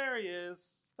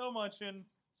 Still munching.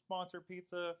 Sponsor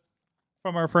pizza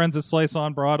from our friends at Slice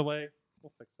on Broadway.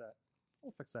 We'll fix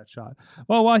that shot.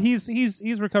 Well, while he's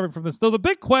recovering from this, though, the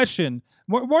big question,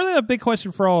 more than a big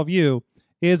question for all of you,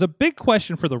 is a big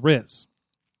question for the Riz.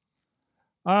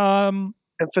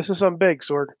 Emphasis on big,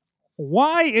 Sorg.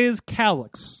 Why is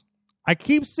Calix? I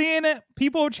keep seeing it.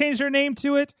 People have changed their name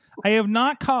to it. I have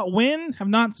not caught wind, have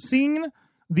not seen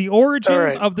the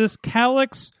origins of this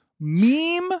Calix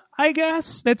meme, I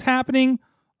guess, that's happening.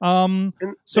 And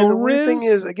the weird thing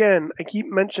is, again, I keep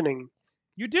mentioning.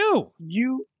 You do.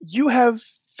 You have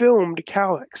filmed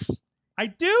Calix. I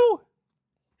do?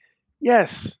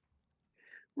 Yes.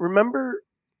 Remember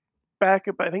back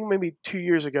up, I think maybe 2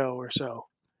 years ago or so,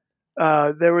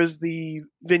 there was the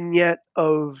vignette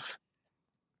of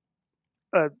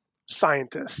a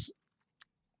scientist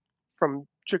from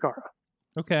Chikara.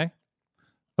 Okay.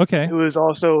 Who is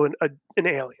also an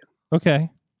alien. Okay.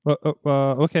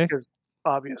 Okay. Because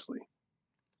obviously.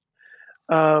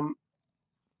 The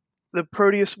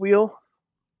Proteus wheel.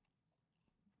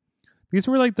 These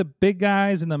were like the big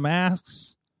guys in the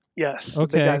masks. Yes.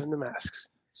 Okay. The big guys in the masks.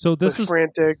 So this is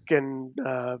Frantic and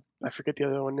I forget the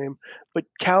other one name. But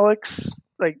Calix,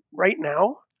 like right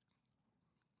now,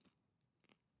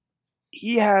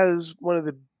 he has one of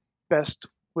the best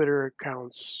Twitter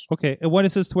accounts. Okay. And what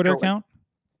is his Twitter account?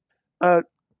 At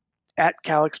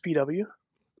CalixPW.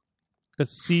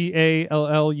 That's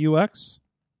CALLUX.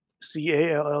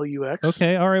 CALLUX.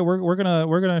 Okay, all right. We're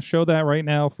gonna show that right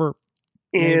now for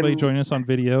anybody joining us on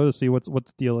video to see what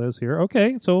the deal is here.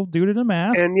 Okay, so dude in a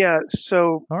mask. And yeah,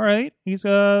 so all right, he's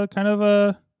kind of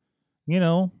a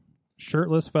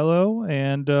shirtless fellow,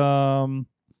 and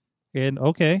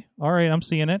okay, all right, I'm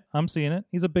seeing it.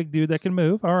 He's a big dude that can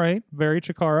move. All right, very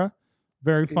Chikara,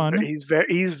 very fun. He's very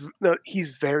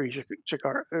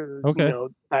Chikara. Okay,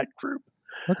 that group.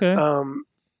 Okay.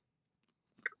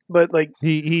 But like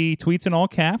he tweets in all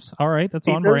caps. All right, that's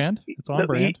on brand. It's on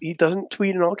brand. He doesn't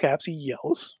tweet in all caps. He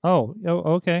yells. Oh,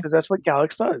 okay. Because that's what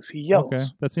Calix does. He yells. Okay,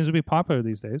 that seems to be popular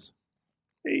these days.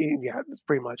 Yeah,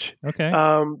 pretty much. Okay.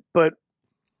 But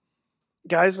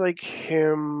guys like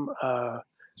him,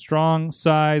 strong,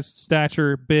 size,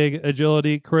 stature, big,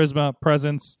 agility, charisma,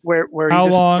 presence. Where how he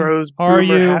just long throws are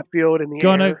Boomer you Hatfield in the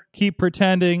gonna air. keep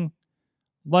pretending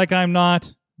like I'm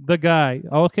not the guy?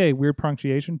 Okay, weird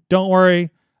punctuation. Don't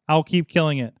worry. I'll keep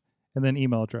killing it. And then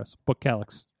email address,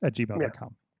 bookcalix@gmail.com. Yeah.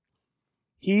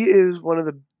 He is one of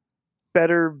the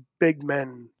better big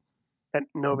men that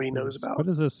nobody knows about. What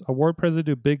is this? Award president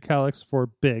to Big Calix for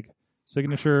Big.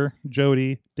 Signature,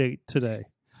 Jody, date today.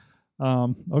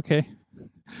 Okay.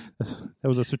 That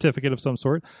was a certificate of some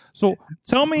sort. So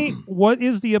tell me, what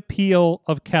is the appeal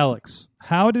of Calix?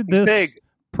 How did this... He's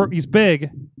big. He's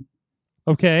big.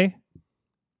 Okay.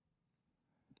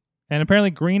 And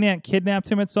apparently Green Ant kidnapped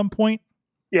him at some point?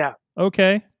 Yeah.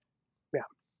 Okay. Yeah.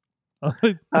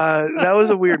 That was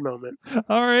a weird moment.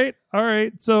 All right.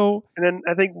 So, and then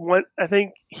I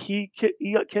think he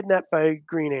got kidnapped by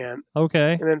Green Ant.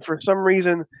 Okay. And then for some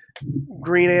reason,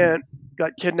 Green Ant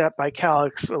got kidnapped by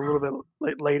Calix a little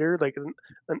bit later, like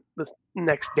the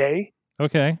next day.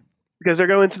 Okay. Because they're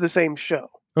going to the same show.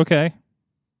 Okay.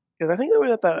 Because I think they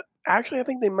were at I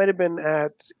think they might have been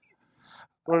at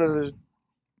one of the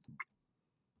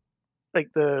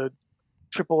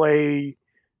AAA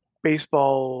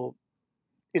baseball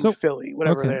in Philly,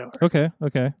 whatever they are. Okay.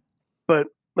 But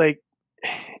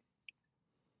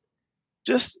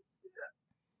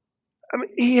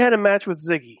he had a match with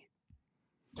Ziggy.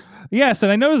 Yes,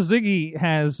 and I know Ziggy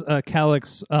has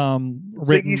Calix.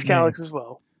 Ziggy's Calix as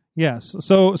well. Yes.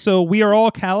 So we are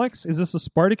all Calix. Is this a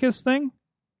Spartacus thing?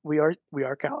 We are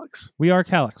Calix. We are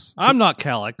Calix. I'm not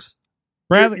Calix.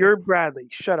 Bradley, you're Bradley.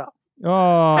 Shut up.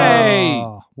 Oh, Hey!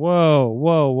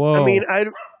 Whoa! I mean,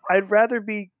 I'd rather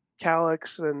be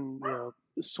Calix than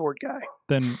the sword guy.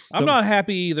 then I'm not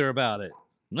happy either about it.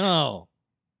 No.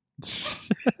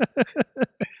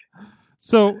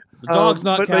 So The dog's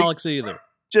not but, Calix either.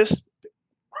 Just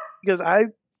because I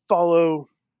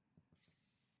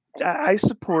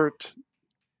support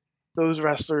those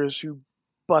wrestlers who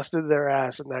busted their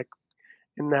ass in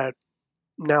that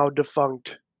now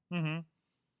defunct indie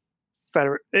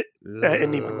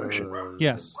promotion.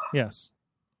 yes.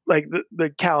 Like the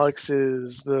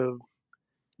Calixes, the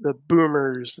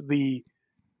Boomers,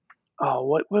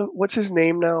 what's his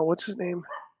name now? What's his name?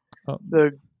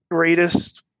 The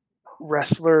greatest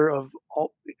wrestler of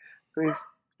all. I mean,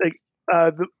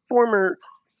 the former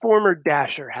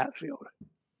Dasher Hatfield,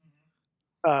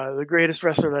 the greatest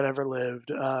wrestler that ever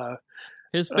lived.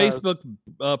 His Facebook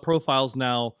profile's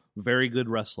now very good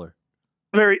wrestler.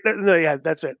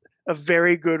 That's it. A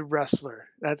very good wrestler.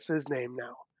 That's his name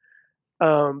now.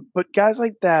 But guys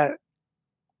like that,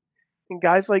 and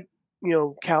guys like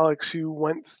Calix, who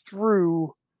went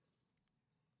through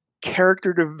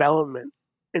character development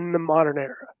in the modern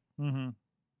era,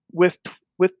 with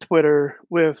Twitter,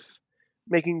 with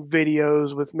making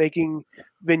videos, with making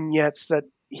vignettes that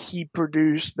he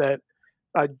produced, that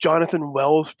Jonathan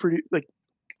Wells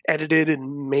edited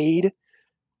and made.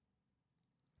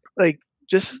 Like,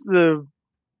 just the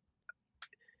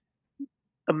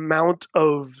amount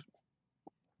of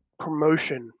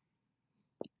promotion.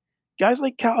 Guys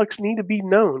like Calix need to be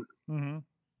known.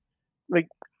 Like,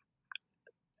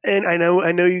 and I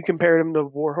know you compared him to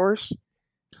Warhorse.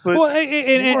 But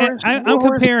I'm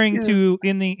comparing to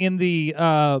in the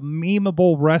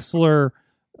memeable wrestler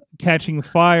catching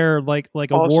fire like a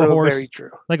Warhorse, very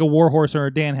true. Like a Warhorse or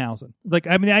a Danhausen. Like,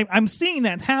 I mean, I'm seeing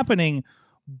that happening,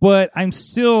 but I'm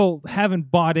still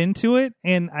haven't bought into it,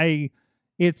 and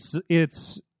it's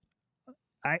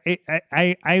a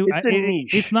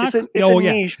niche. It's not.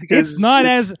 Niche because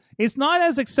it's not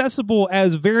as accessible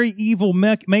as very evil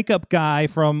makeup guy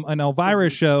from an Elvira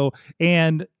show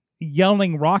and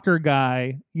yelling rocker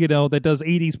guy, that does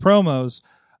 80s promos,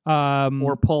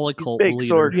 or Polycult leader.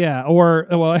 Sword. Yeah, or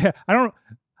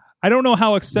I don't know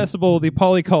how accessible the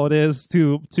Polycult is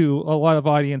to a lot of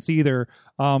audience either.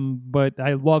 But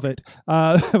I love it.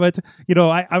 But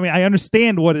I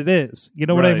understand what it is. You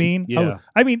know what I mean? Yeah.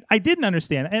 I mean, I didn't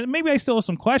understand, and maybe I still have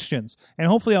some questions, and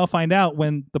hopefully I'll find out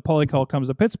when the Polycult comes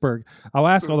to Pittsburgh. I'll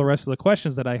ask all the rest of the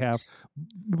questions that I have.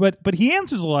 But he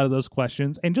answers a lot of those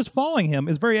questions, and just following him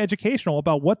is very educational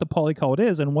about what the Polycult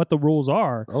is and what the rules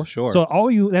are. Oh, sure. So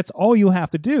that's all you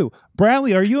have to do.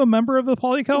 Bradley, are you a member of the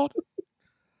Polycult?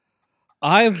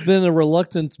 I've been a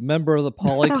reluctant member of the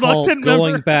Polycult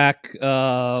going back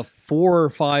 4 or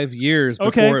 5 years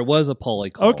before it was a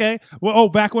Polycult. Okay. Well,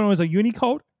 back when it was a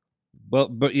Unicult? But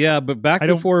back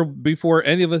before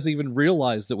any of us even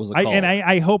realized it was a cult. And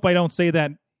I hope I don't say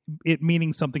that it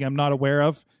meaning something I'm not aware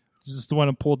of. Just want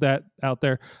to pull that out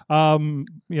there. Due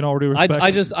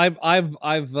respect.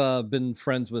 I've been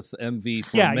friends with MV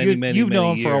for many years. You've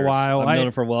known him for a while. I've known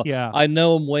him for a while. Yeah. I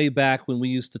know him way back when we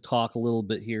used to talk a little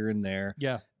bit here and there.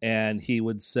 Yeah. And he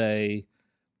would say,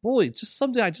 boy, just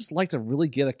someday I'd just like to really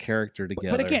get a character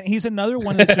together. But again, he's another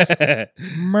one that's just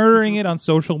murdering it on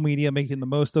social media, making the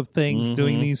most of things,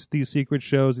 doing these secret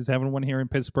shows. He's having one here in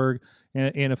Pittsburgh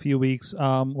in a few weeks.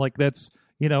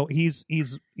 He's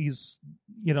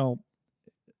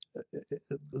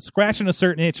scratching a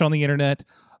certain itch on the internet.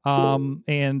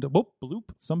 And bloop,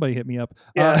 somebody hit me up.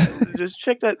 Yeah, just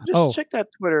check that. Check that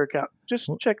Twitter account. Just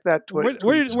check that Twitter.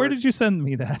 Where did you send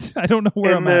me that? I don't know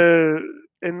where I'm at.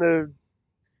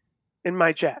 In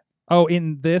my chat. Oh,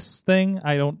 in this thing,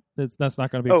 I don't. That's not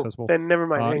going to be accessible. Then never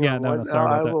mind.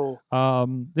 Sorry about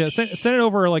that. Send it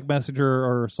over like Messenger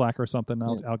or Slack or something.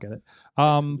 I'll get it.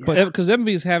 But because MV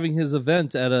is having his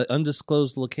event at an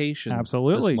undisclosed location,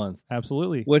 absolutely, this month.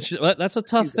 Absolutely. Which that's a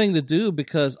tough thing to do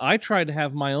because I tried to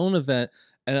have my own event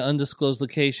at an undisclosed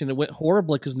location. It went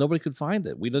horribly because nobody could find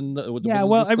it. We didn't know. You got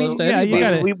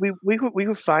it. We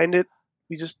could find it.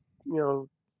 We just didn't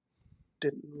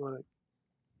want to.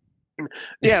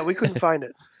 Yeah, we couldn't find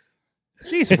it.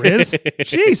 Jeez,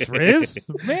 Riz.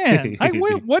 Man,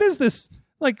 what is this?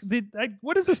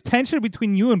 What is this tension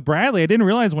between you and Bradley? I didn't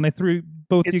realize when I threw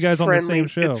both you guys on the same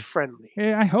show. It's friendly.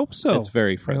 Yeah, I hope so. It's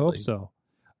very friendly. I hope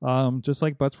so. Just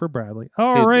like butts for Bradley.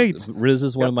 All right. Riz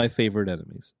is one of my favorite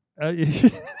enemies. Thank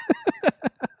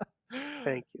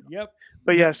you. Yep.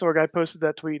 But yeah, Sorg, I posted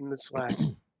that tweet in the Slack.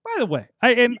 By the way,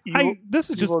 this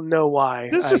is just. You will know why.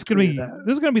 This is gonna be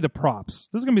the props.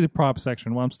 This is gonna be the props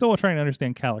section. Well, I'm still trying to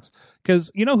understand Calix because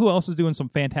you know who else is doing some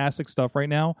fantastic stuff right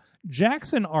now?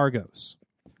 Jackson Argos.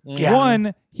 Yeah.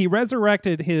 One, he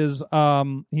resurrected his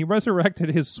swimsuit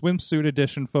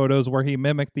edition photos where he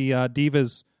mimicked the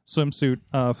Divas swimsuit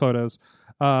photos,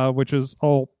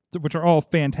 which are all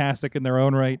fantastic in their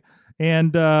own right.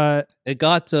 And It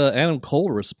got Adam Cole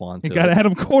to respond to it got it.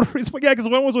 Adam Cole to respond. Yeah, because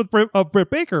one was with Britt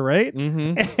Baker, right?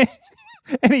 Mm-hmm.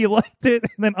 And he liked it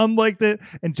and then unliked it,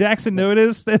 and Jackson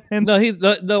noticed. And No,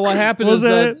 what happened Was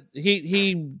is it?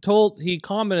 that he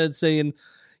commented saying,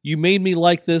 "You made me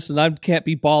like this, and I can't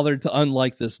be bothered to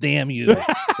unlike this. Damn you!"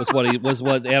 was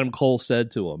what Adam Cole said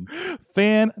to him.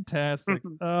 fantastic.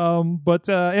 But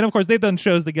and of course they've done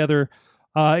shows together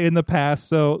in the past,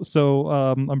 so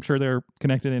I'm sure they're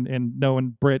connected and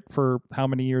knowing Britt for how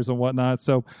many years and whatnot.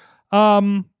 So,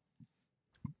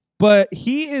 but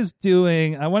he is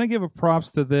doing. I want to give a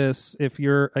props to this. If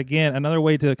you're again another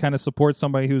way to kind of support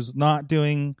somebody who's not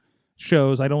doing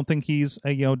shows. I don't think he's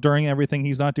during everything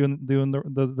he's not doing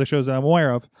the shows that I'm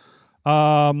aware of.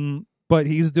 But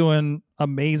he's doing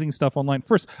amazing stuff online.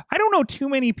 First, I don't know too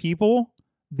many people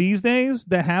these days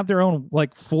that have their own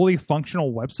like fully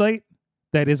functional website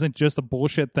that isn't just a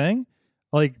bullshit thing.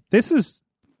 Like this is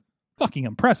fucking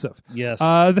impressive. Yes.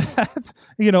 That's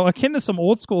akin to some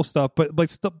old school stuff, but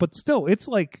still, it's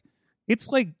like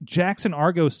Jackson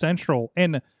Argo Central,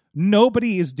 and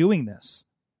nobody is doing this.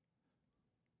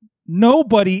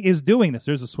 Nobody is doing this.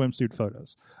 There's the swimsuit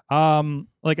photos.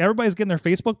 Like everybody's getting their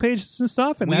Facebook pages and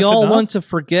stuff, and we that's all enough. want to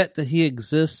forget that he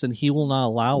exists, and he will not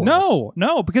allow us.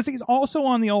 No, because he's also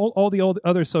on all the old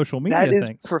other social media That is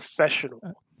things. professional.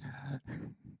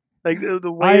 Like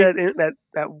the way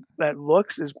that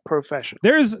looks is professional.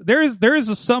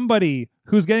 There's somebody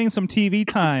who's getting some TV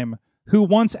time who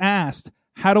once asked,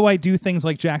 "How do I do things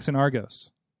like Jackson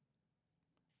Argos?"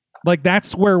 Like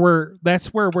that's where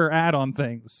we're at on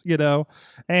things,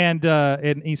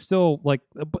 and he's still like,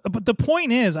 but the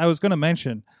point is, I was going to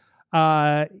mention,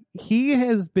 he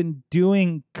has been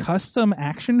doing custom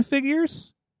action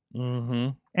figures. Mm-hmm.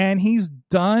 And he's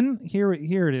done here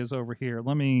it is over here.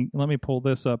 Let me pull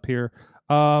this up here.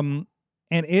 And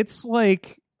it's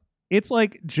like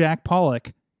Jack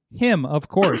Pollock, him, of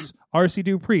course, RC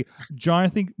Dupree,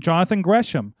 Jonathan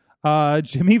Gresham,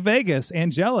 Jimmy Vegas,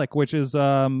 Angelic, which is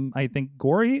I think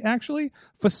Gory, actually.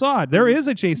 Facade. There is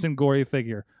a Jason Gory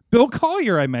figure. Bill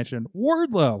Collier, I mentioned.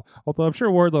 Wardlow. Although I'm sure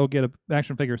Wardlow will get an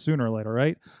action figure sooner or later,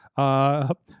 right?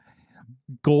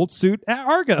 Gold Suit at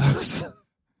Argos.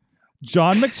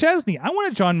 John McChesney. I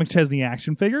want a John McChesney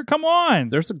action figure. Come on.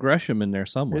 There's a Gresham in there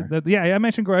somewhere. Yeah, I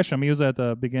mentioned Gresham. He was at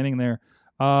the beginning there.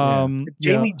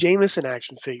 Jamie Jameson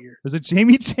action figure. There's a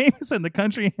Jamie Jameson, the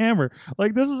Country Hammer.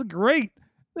 Like, this is great.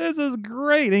 This is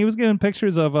great. And he was giving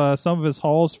pictures of some of his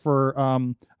hauls for, I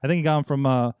think he got them from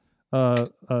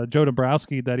Joe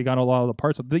Dombrowski, that he got a lot of the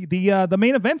parts of. The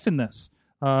main events in this.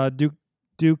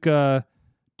 Duke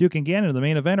and Gannon, the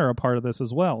main event, are a part of this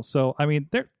as well. So, I mean,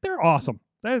 they're awesome.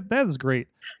 That is great.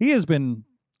 He has been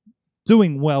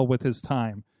doing well with his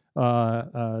time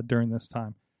during this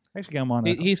time. Actually, got him on.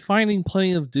 He's finding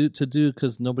plenty of to do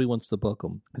because nobody wants to book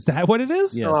him. Is that what it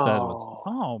is? Yes, that's what's.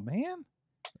 Oh man.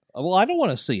 Well, I don't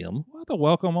want to see him. Well, to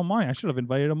welcome him on. I should have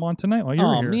invited him on tonight while you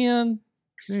were Oh here. man.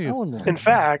 Jeez. In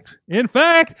fact,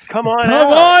 Come on in.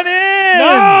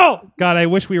 No. God, I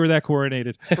wish we were that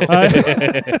coordinated.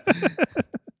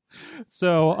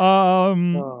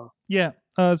 So, yeah.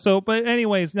 But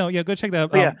anyways, no, yeah, go check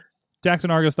that out. Yeah.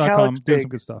 JacksonArgos.com, Calyx doing Big. some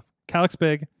good stuff. Calyx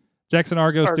Big. Jackson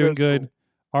Argos Argos doing good. cool.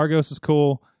 Argos is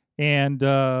cool. And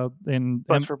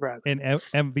Butts for Brad. and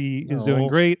MV is No. doing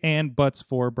great. And Butts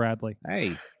for Bradley.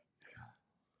 Hey.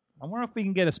 I wonder if we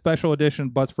can get a special edition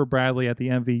Butts for Bradley at the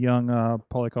MV Young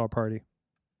Polycar party.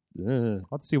 Ugh. I'll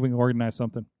have to see if we can organize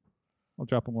something. I'll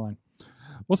drop a line.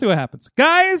 We'll see what happens.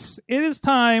 Guys, it is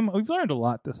time. We've learned a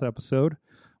lot this episode,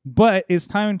 but it's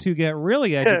time to get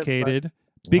really educated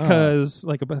because,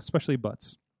 especially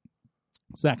Butts.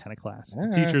 It's that kind of class.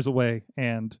 The teacher's away.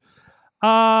 And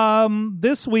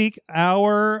this week,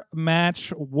 our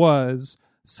match was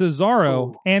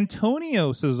Cesaro,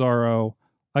 Antonio Cesaro,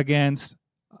 against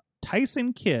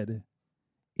Tyson Kidd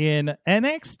in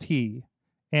NXT.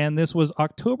 And this was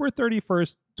October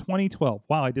 31st, 2012.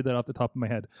 Wow, I did that off the top of my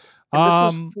head. And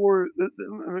this was for,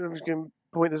 I'm just going to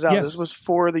point this out. Yes. This was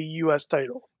for the U.S.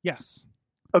 title. Yes.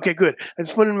 Okay, good. I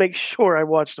just wanted to make sure I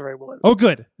watched the right one. Oh,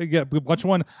 good. Yeah, which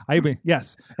one?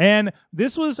 Yes. And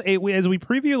this was as we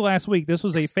previewed last week, this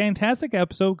was a fantastic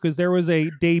episode because there was a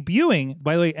debuting,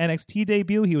 by the way, NXT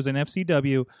debut. He was in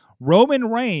FCW. Roman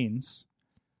Reigns.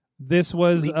 This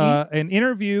was an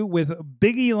interview with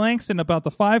Biggie Langston about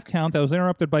the 5 count that was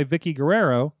interrupted by Vicky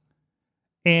Guerrero.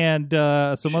 and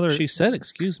some other. She said,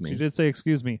 "Excuse me." She did say,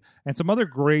 "Excuse me," and some other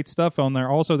great stuff on there.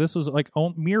 Also, this was like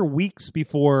mere weeks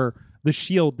before the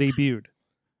Shield debuted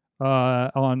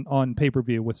on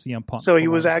pay-per-view with CM Punk. So he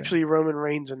from what was I'm saying. actually Roman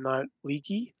Reigns and not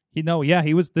Leaky.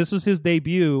 He was. This was his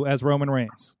debut as Roman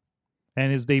Reigns,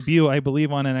 and his debut, I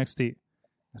believe, on NXT.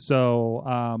 So,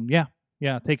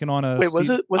 taking on a Wait, was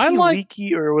he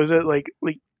Leaky or was it like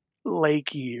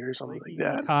Lakey or something like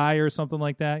that? Kai or something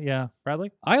like that? Yeah,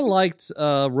 Bradley. I liked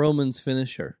Roman's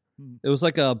finisher. Hmm. It was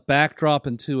like a backdrop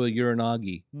into a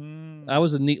Uranagi. Mm. That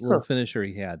was a neat little finisher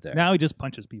he had there. Now he just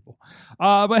punches people.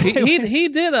 But he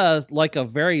did a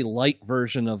very light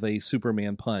version of a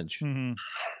Superman punch. Mhm.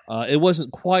 It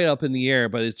wasn't quite up in the air,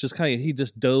 but it's just kind of he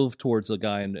just dove towards the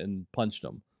guy and punched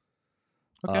him.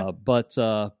 Okay. But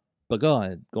go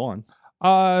on.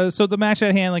 So the match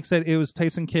at hand, like I said, it was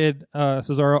Tyson Kidd,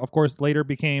 Cesaro. Of course, later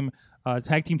became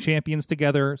tag team champions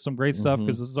together. Some great stuff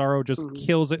because Cesaro just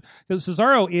kills it. Because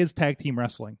Cesaro is tag team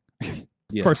wrestling.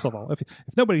 Yes. First of all, if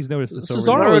nobody's noticed this,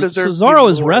 Cesaro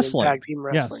is wrestling. Tag team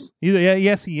wrestling.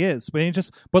 Yes, he is.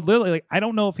 But literally, like, I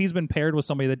don't know if he's been paired with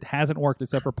somebody that hasn't worked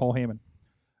except for Paul Heyman.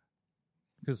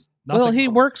 He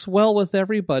works well with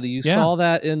everybody. You Yeah. saw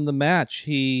that in the match.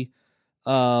 He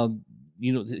and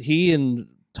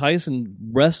Tyson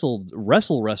wrestled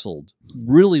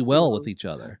really well with each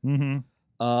other.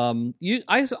 Mm-hmm.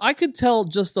 I could tell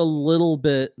just a little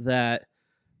bit that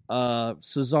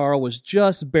Cesaro was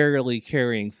just barely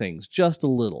carrying things, just a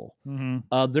little.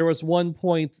 Mm-hmm. There was one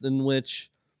point in which,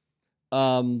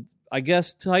 I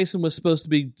guess Tyson was supposed to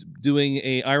be doing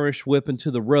a Irish whip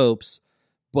into the ropes,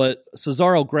 but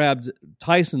Cesaro grabbed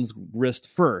Tyson's wrist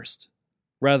first,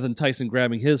 rather than Tyson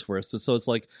grabbing his first. So it's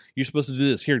like, you're supposed to do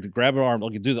this here to grab an arm.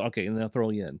 Okay, do that. Okay, and then I'll throw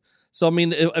you in. So I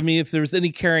mean, if there's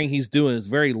any carrying he's doing, it's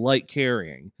very light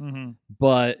carrying. Mm-hmm.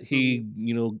 But he,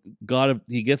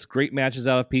 he gets great matches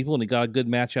out of people, and he got a good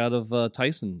match out of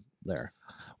Tyson there.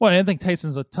 Well, I don't think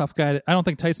Tyson's a tough guy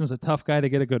to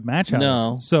get a good match out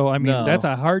No. of. So I mean, No. that's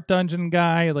a Heart Dungeon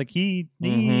guy. Like he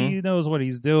knows what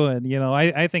he's doing.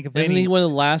 I think if Isn't he one of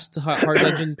the last Heart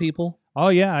Dungeon people? Oh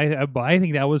yeah, I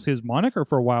think that was his moniker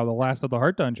for a while, the last of the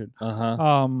Heart Dungeon.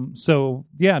 So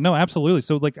yeah, no, absolutely.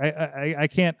 So like, I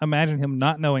can't imagine him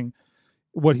not knowing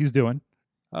what he's doing,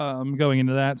 going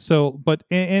into that. So, but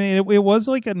it was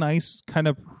like a nice kind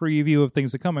of preview of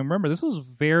things to come. And remember, this was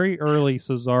very early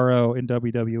Cesaro in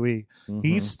WWE.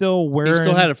 He's still wearing. He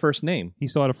still had a first name. He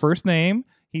still had a first name.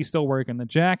 He's still working the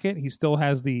jacket. He still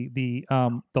has the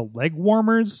leg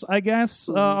warmers, I guess,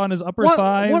 on his upper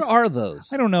thighs. What are those?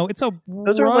 I don't know. It's a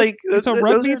Those are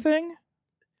rugby thing.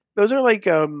 Those are like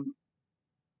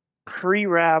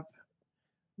pre-wrap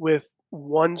with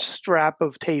one strap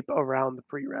of tape around the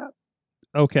pre-wrap.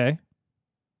 Okay.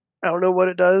 I don't know what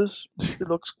it does. It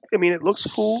looks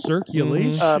cool.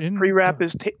 Circulation. Pre-wrap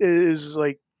is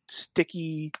like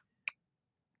sticky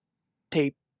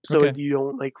tape, so Okay. you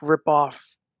don't like rip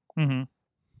off Mm-hmm.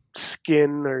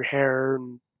 skin or hair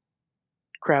and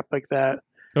crap like that.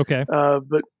 Okay.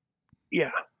 But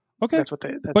yeah, Okay. that's what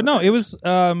they. But no, it was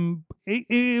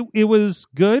it was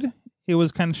good. It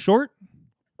was kind of short.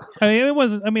 I mean, it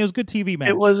wasn't. I mean, it was a good TV match.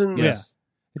 It wasn't. Yes.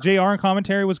 JR in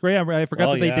commentary was great. I forgot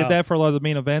Oh, that they yeah. did that for a lot of the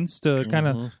main events to kind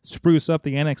of spruce up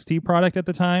the NXT product at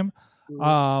the time.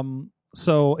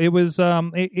 So it was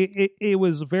it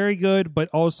was very good, but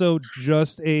also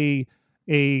just a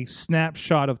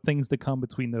snapshot of things to come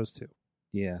between those two.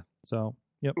 Yeah. So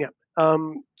yep. Yeah.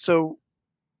 So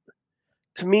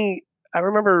to me, I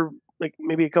remember like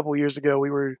maybe a couple years ago we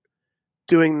were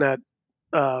doing that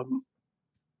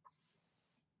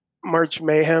March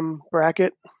Mayhem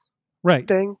bracket Right.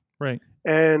 thing, Right.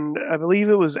 and I believe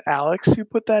it was Alex who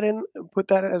put a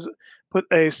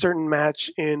certain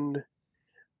match in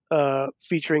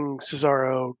featuring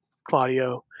Cesaro,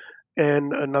 Claudio,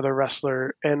 and another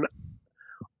wrestler, and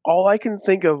all I can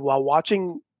think of while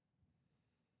watching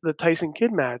the Tyson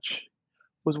Kidd match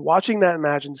was watching that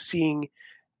match and seeing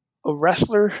a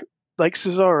wrestler like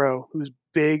Cesaro, who's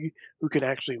big, who can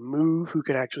actually move, who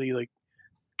can actually like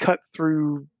cut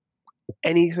through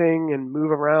anything and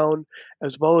move around,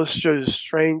 as well as show his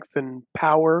strength and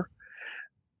power,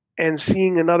 and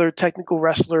seeing another technical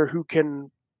wrestler who can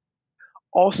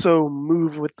also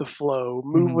move with the flow,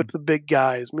 move with the big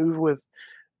guys, move with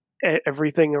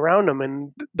everything around them,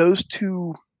 and those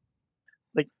two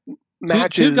like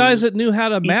matches. Two guys that knew how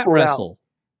to mat equal out. wrestle.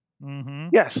 Mm-hmm.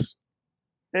 Yes,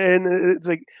 and it's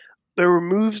like there were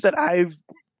moves that I've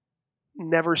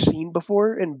never seen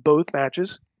before in both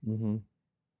matches. Mm-hmm.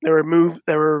 There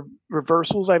were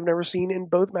reversals I've never seen in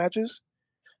both matches.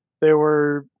 There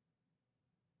were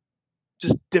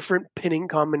just different pinning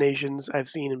combinations I've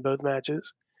seen in both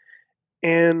matches.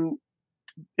 And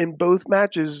in both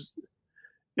matches,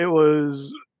 it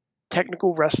was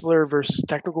technical wrestler versus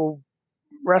technical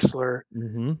wrestler.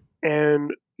 Mm-hmm.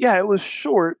 And yeah, it was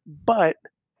short, but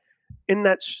in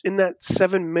that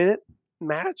 7-minute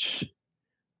match,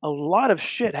 a lot of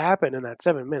shit happened in that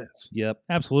 7 minutes. Yep.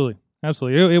 Absolutely. It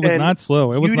was And not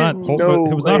slow. It was you not. didn't know,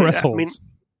 It was not like, rest I mean, holds.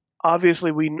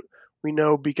 Obviously, we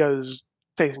know because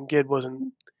Tyson Kidd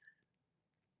wasn't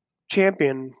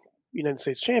United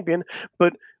States champion,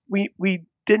 but we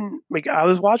didn't like. I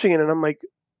was watching it and I'm like,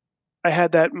 I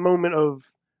had that moment of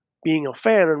being a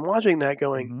fan and watching that,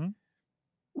 going, Mhm.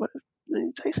 "What?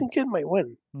 Tyson Kidd might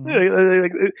win." Mhm.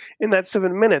 Like, in that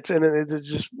 7 minutes, and then it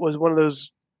just was one of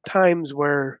those times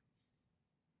where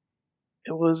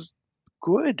it was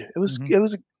good. It was Mhm.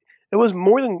 it was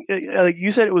more than, like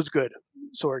you said. It was good,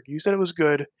 Sorg. You said it was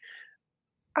good.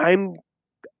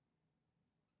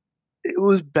 It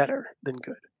was better than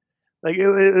good. Like it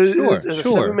was a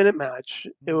Sure. 7-minute match.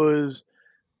 It was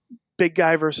big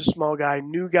guy versus small guy,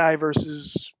 new guy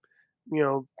versus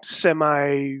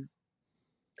semi.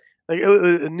 Like it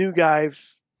was a new guy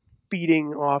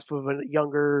feeding off of a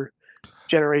younger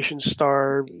generation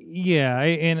star. Yeah,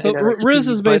 and So NXT, Riz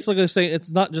is but- basically saying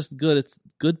it's not just good; it's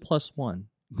good plus one.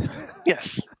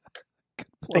 Yes.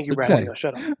 Thank you, okay. Brad. No,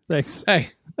 shut up. thanks.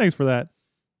 Hey, Thanks for that.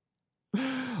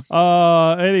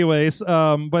 Anyways,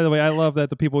 by the way, I love that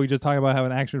the people we just talked about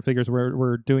having action figures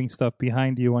were doing stuff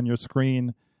behind you on your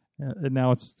screen, and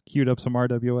now it's queued up some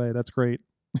RWA. That's great.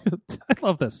 I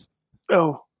love this.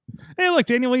 Oh, Hey, look,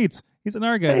 Daniel Eads. He's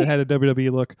another guy Hey. that had a WWE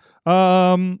look.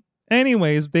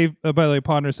 Anyways, Dave. By the way,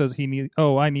 Ponder says he need.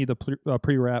 Oh, I need a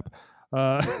pre-wrap.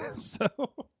 So.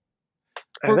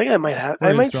 I think I might have. for I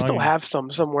his might still drawing. have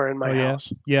some somewhere in my Oh, yeah?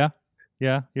 house. Yeah.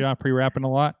 You're not pre-wrapping a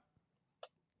lot.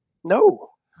 No,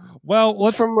 Well, it's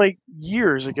let's from like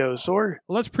years ago, Sorg.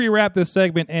 let's pre-wrap this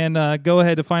segment and go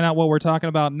ahead to find out what we're talking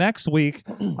about next week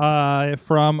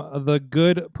from the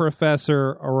good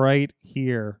professor right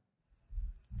here.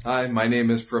 Hi, my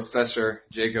name is Professor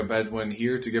Jacob Edwin,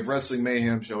 here to give Wrestling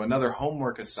Mayhem Show another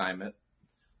homework assignment.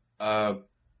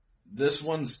 This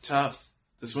one's tough.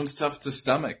 This one's tough to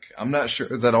stomach. I'm not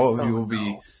sure that all of you will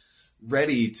be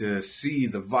ready to see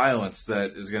the violence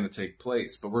that is going to take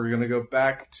place, but we're going to go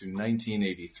back to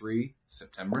 1983,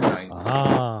 September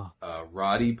 9th.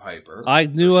 Roddy Piper. I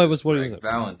knew I was versus wondering. Greg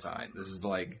Valentine. This is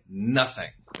like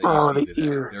nothing that Oh, you see the today.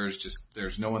 ear.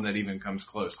 There's no one that even comes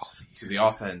close to the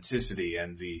authenticity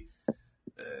and the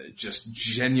just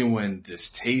genuine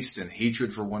distaste and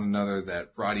hatred for one another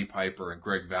that Roddy Piper and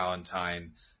Greg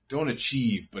Valentine don't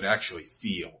achieve, but actually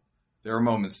feel. There are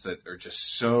moments that are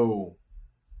just so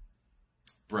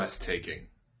breathtaking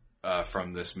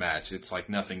from this match. It's like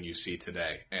nothing you see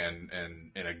today, and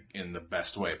in the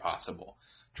best way possible.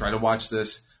 Try to watch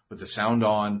this with the sound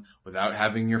on, without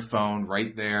having your phone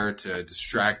right there to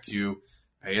distract you.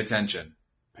 Pay attention.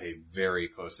 Pay very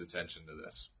close attention to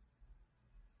this.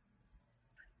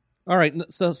 All right,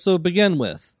 so begin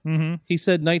with. Mm-hmm. He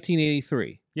said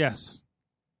 1983. Yes.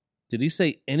 Did he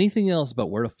say anything else about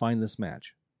where to find this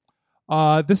match?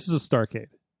 This is a Starrcade.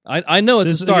 I know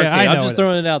it's This- a start. yeah, I I'm know just it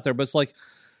throwing is. it out there, but it's like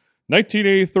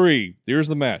 1983. Here's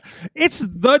the match. It's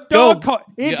the dog. Go.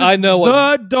 It's Yeah, I know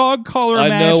the dog collar I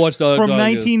match know what dog from is.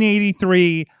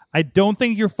 1983. I don't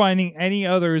think you're finding any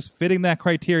others fitting that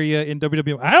criteria in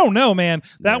WWE. I don't know, man.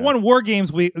 That Yeah. one War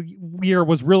Games year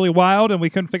was really wild, and we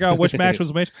couldn't figure out which match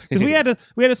was which because we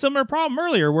had a similar problem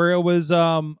earlier where it was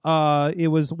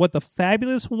what the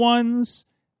Fabulous Ones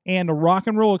and Rock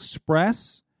and Roll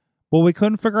Express. Well, we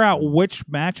couldn't figure out which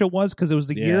match it was because it was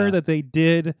the year Yeah. that they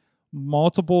did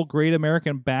multiple Great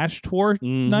American Bash Tour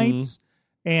Mhm. nights,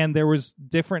 and there was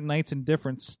different nights and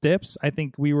different steps. I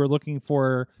think we were looking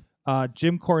for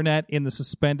Jim Cornette in the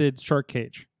suspended shark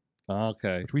cage,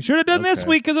 Okay. which we should have done this Okay.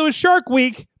 week because it was Shark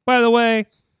Week, by the way.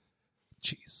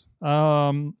 Jeez.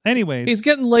 Anyways, He's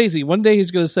getting lazy. One day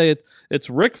he's going to say it's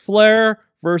Ric Flair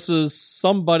versus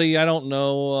somebody. I don't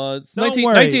know. It's Don't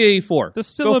 1984.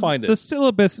 the Go find it. The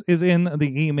syllabus is in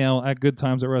the email at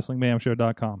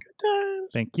goodtimes@wrestlingmayhemshow.com.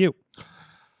 Thank you.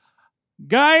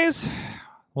 Guys,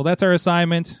 well, that's our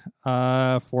assignment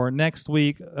for next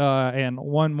week. And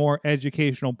one more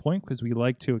educational point, because we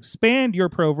like to expand your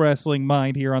pro wrestling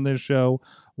mind here on this show.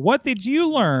 What did you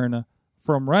learn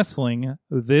from wrestling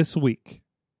this week?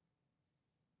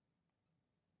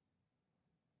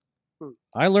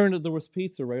 I learned that there was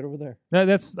pizza right over there.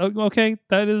 That's okay.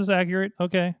 That is accurate.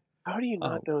 Okay. How do you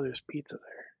not know there's pizza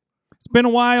there? It's been a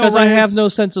while. Because I Riz. have no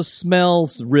sense of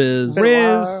smells, Riz. Been a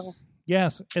Riz. while.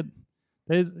 Yes. And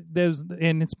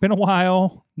it's been a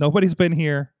while. Nobody's been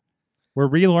here. We're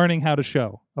relearning how to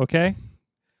show. Okay.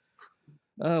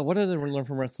 What did I learn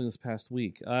from wrestling this past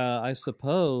week? I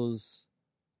suppose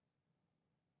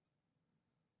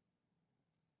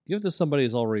give to somebody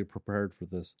who's already prepared for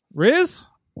this. Riz?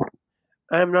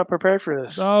 I am not prepared for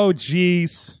this. Oh,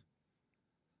 jeez.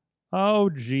 Oh,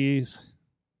 jeez.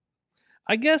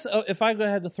 I guess if I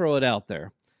had to throw it out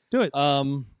there, Do it.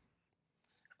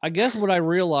 I guess what I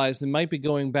realized, and might be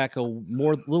going back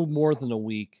little more than a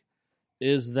week,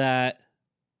 is that,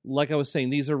 like I was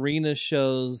saying, these arena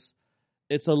shows,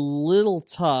 it's a little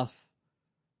tough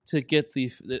to get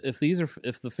if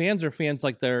the fans are fans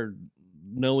like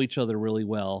know each other really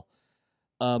well,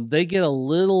 they get a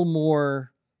little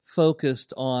more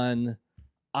focused on,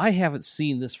 I haven't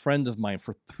seen this friend of mine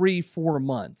for 3-4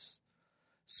 months.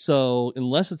 So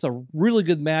unless it's a really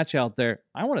good match out there,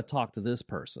 I want to talk to this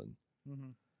person. Mm-hmm.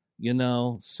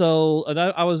 So and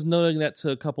I was noting that to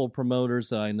a couple of promoters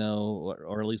that I know,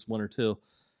 or at least one or two,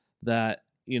 that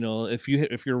if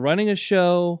you're running a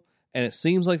show and it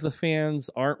seems like the fans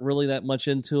aren't really that much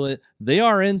into it, they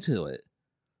are into it,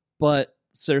 but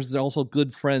there's also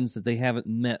good friends that they haven't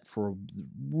met for a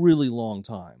really long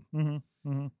time. Mm-hmm.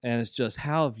 Mm-hmm. And it's just,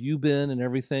 how have you been and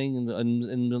everything,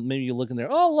 and maybe you look in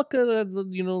there, oh, look at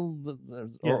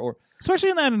or especially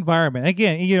in that environment.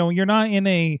 Again, you're not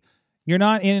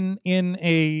in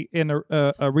an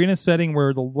arena setting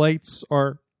where the lights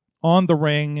are on the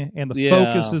ring and the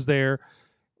focus is there.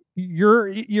 You're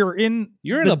in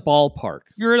a ballpark.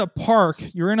 You're in a park.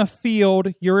 You're in a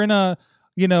field. You're in a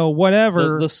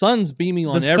whatever. The sun's beaming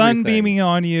on everything. The sun beaming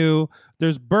on you.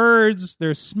 There's birds.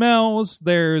 There's smells.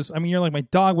 You're like my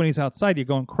dog when he's outside. You're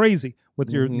going crazy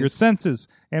with your senses.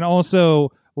 And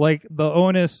also, like, the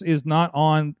onus is not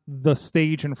on the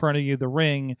stage in front of you, the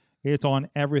ring. It's on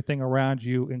everything around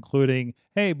you, including,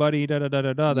 hey, buddy,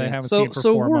 da-da-da-da-da, that I haven't seen for 4 months.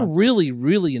 So we're really,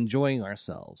 really enjoying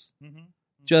ourselves. Mm-hmm.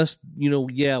 Just,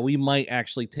 we might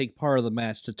actually take part of the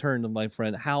match to turn to my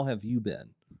friend, how have you been?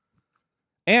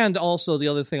 And also, the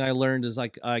other thing I learned is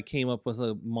I came up with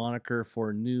a moniker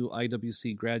for new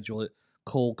IWC graduate,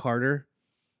 Cole Carter.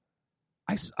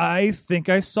 I think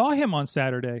I saw him on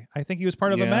Saturday. I think he was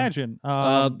part of Imagine.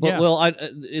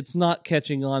 It's not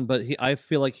catching on, but I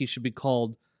feel like he should be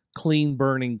called Clean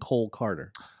Burning Cole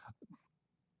Carter.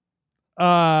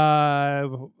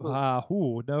 No.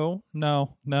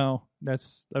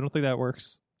 That's, I don't think that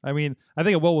works. I mean, I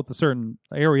think it will with a certain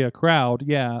area crowd,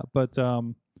 yeah, but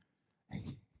you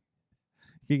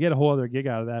get a whole other gig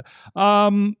out of that.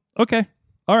 Okay,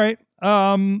 all right.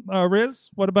 Riz,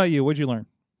 what about you? What'd you learn?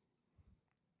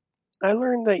 I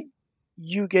learned that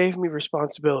you gave me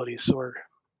responsibilities, Sorg.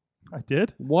 I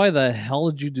did? Why the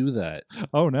hell did you do that?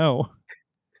 Oh no.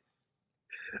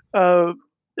 I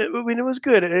mean, it was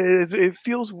good. It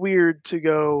feels weird to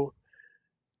go,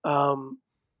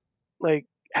 like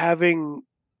having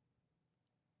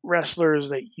wrestlers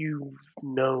that you've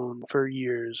known for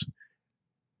years,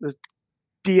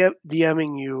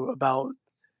 DMing you about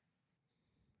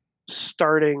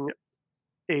starting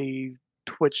a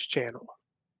Twitch channel.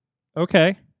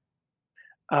 Okay.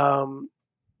 And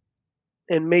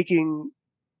making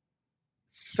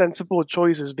sensible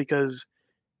choices, because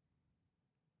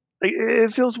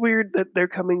it feels weird that they're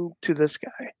coming to this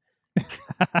guy.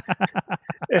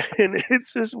 And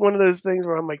it's just one of those things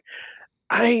where I'm like,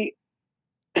 I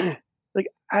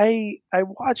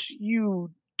watch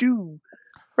you do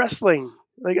wrestling.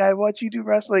 Like, I watch you do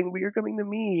wrestling, but you're coming to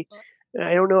me, and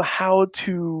I don't know how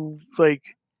to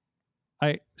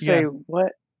say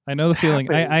what. I know the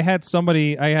feeling. I had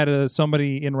somebody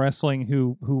in wrestling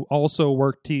who also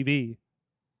worked TV,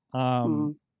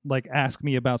 like ask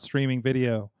me about streaming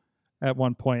video at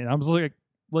one point. And I was like,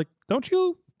 don't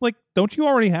you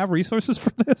already have resources for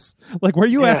this? Like, why are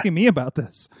you asking me about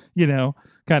this?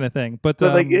 Kind of thing. But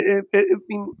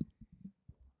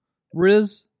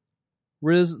Riz,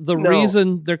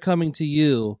 reason they're coming to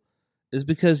you is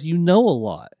because you know a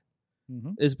lot.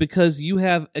 Mm-hmm. Is because you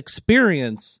have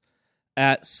experience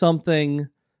at something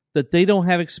that they don't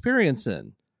have experience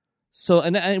in. So,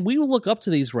 and we look up to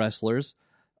these wrestlers.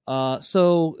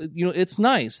 So, it's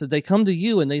nice that they come to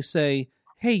you and they say,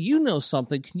 hey, you know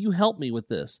something. Can you help me with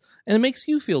this? And it makes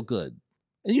you feel good.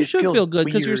 And you should feel good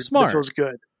because you're smart. It feels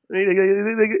good.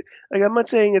 Like, I'm not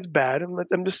saying it's bad.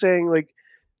 I'm just saying, like,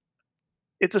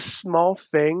 it's a small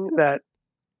thing that,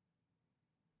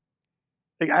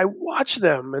 like, I watch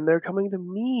them and they're coming to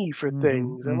me for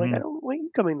things. I'm like, I don't want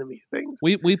you coming to me for things.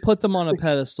 We put them on a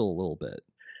pedestal a little bit.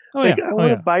 I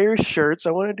want to buy your shirts.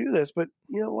 I want to do this, but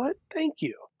you know what? Thank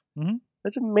you. Mm-hmm.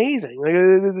 That's amazing. Like,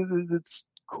 it's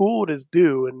cool to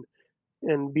do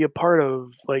and be a part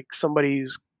of, like,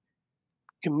 somebody's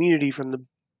community from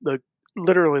the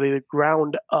literally the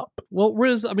ground up. Well,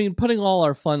 Riz, I mean, putting all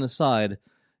our fun aside,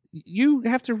 you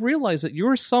have to realize that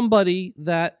you're somebody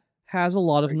that has a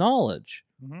lot of knowledge.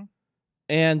 Mhm.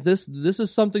 And this is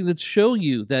something that show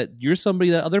you that you're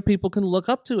somebody that other people can look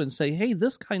up to and say, "Hey,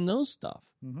 this guy knows stuff."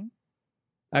 Mhm.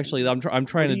 Actually, I'm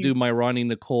trying to do my Ronnie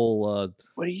Nicole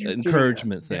What are you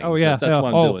encouragement thing. Oh yeah, that's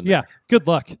what I'm doing. Yeah, good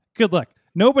luck. Good luck.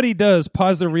 Nobody does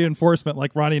positive reinforcement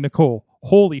like Ronnie Nicole.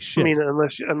 Holy shit! I mean,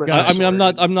 unless Gosh. I'm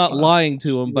not lying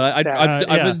to him, but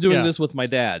I've been doing this with my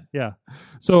dad. Yeah.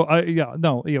 So yeah.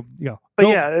 But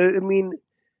yeah, I mean,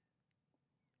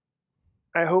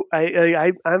 I hope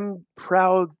I'm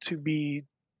proud to be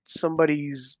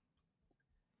somebody's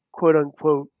quote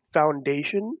unquote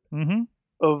foundation Mm-hmm.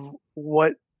 of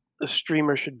what a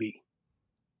streamer should be,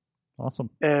 Awesome.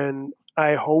 and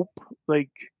I hope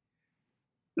like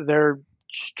their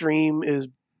stream is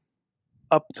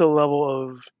up to the level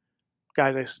of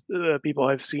guys people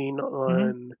I've seen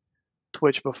on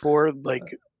Twitch before,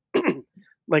 like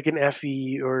like an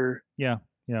Effie or Yeah.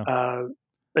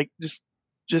 like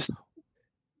just.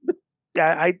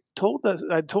 I told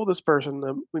this person,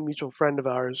 a mutual friend of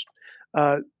ours,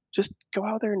 just go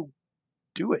out there and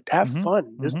do it. Have Mhm.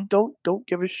 fun. Just don't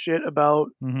give a shit about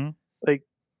Mm-hmm. like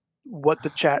what the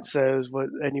chat says, what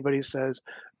anybody says.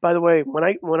 By the way, when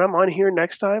I'm on here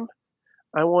next time,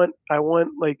 I want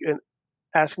like an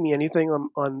ask me anything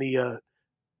on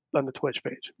the Twitch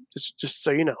page. Just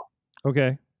so you know.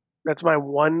 Okay. That's my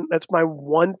one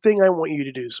thing I want you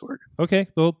to do, Sorg. Okay,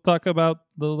 we'll talk about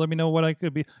let me know what I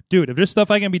could be. Dude, if there's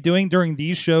stuff I can be doing during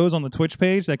these shows on the Twitch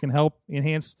page that can help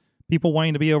enhance people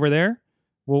wanting to be over there,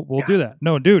 we'll do that.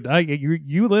 No, dude,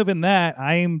 you live in that.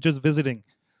 I'm just visiting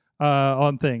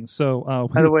on things. So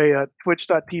by the way,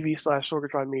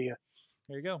 twitch.tv/Sorgatron Media.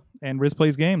 There you go. And Riz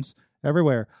plays games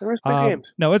everywhere. Riz plays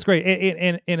games. No, it's great.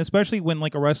 And especially when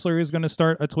like a wrestler is going to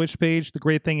start a Twitch page, the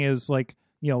great thing is like,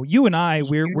 you know, you and I,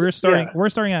 we're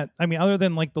starting at, I mean, other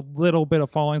than like the little bit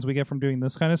of followings we get from doing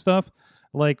this kind of stuff,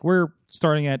 like we're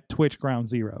starting at Twitch ground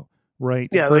zero, right?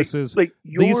 Yeah, versus like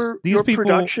your people,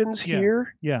 productions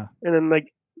here, yeah, and then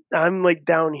like I'm like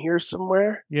down here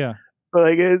somewhere, yeah. But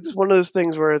like it's one of those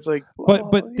things where it's like,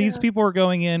 but these people are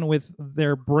going in with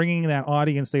they're bringing that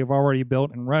audience they've already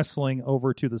built in wrestling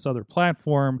over to this other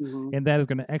platform, and that is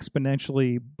going to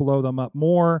exponentially blow them up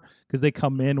more because they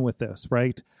come in with this,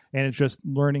 right? And it's just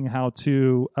learning how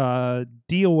to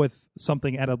deal with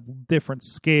something at a different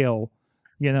scale,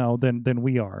 you know, than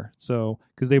we are. So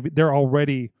because they're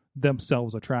already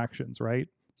themselves attractions, right?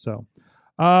 So.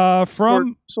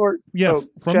 From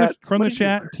the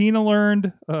chat, Tina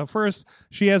learned first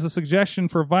she has a suggestion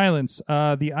for violence.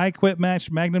 The I Quit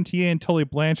match, Magnum TA and Tully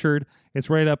Blanchard.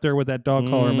 It's right up there with that dog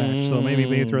collar match. So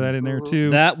maybe throw that in there too.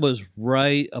 That was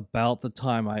right about the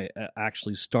time I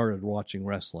actually started watching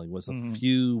wrestling. Was a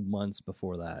few months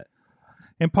before that.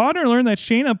 And Potter learned that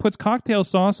Shayna puts cocktail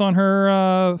sauce on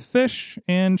her fish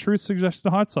and Truth suggested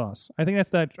hot sauce. I think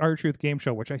that's that Our Truth game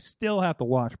show, which I still have to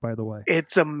watch, by the way.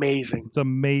 It's amazing. It's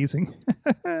amazing.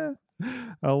 I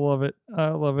love it.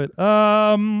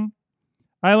 I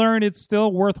learned it's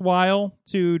still worthwhile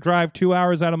to drive 2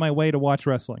 hours out of my way to watch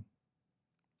wrestling.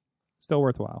 Still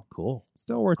worthwhile. Cool.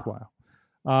 Still worthwhile.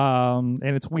 And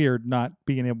it's weird not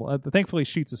being able... thankfully,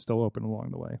 Sheets is still open along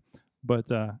the way.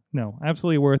 But no,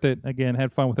 absolutely worth it. Again,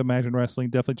 had fun with Imagine Wrestling.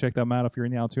 Definitely check them out if you're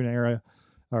in the Altoona area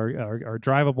or are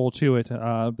drivable to it.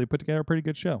 They put together a pretty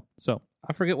good show. So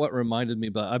I forget what reminded me,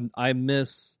 but I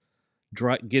miss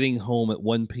getting home at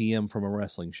 1 p.m. from a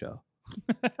wrestling show.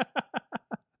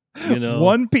 You know,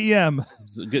 1 p.m.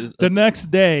 the next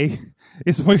day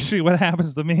is usually what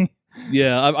happens to me.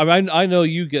 Yeah, I know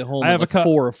you get home at like 4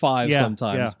 or 5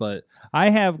 sometimes, but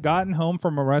I have gotten home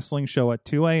from a wrestling show at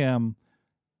 2 a.m.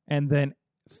 and then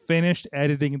finished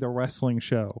editing the wrestling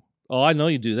show. Oh, I know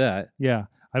you do that. Yeah.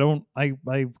 I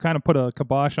kind of put a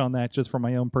kibosh on that just for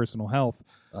my own personal health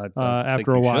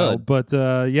after a while. Should. But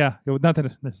yeah, not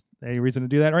that there's any reason to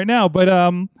do that right now. But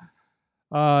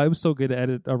it was so good to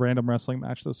edit a random wrestling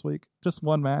match this week. Just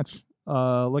one match.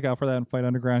 Look out for that in Fight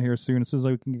Underground here soon, as soon as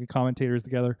we can get commentators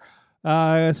together.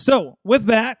 So with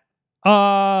that,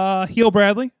 Heel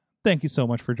Bradley, thank you so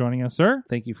much for joining us, sir.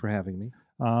 Thank you for having me.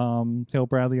 Heel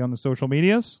Bradley on the social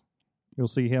medias. You'll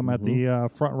see him at the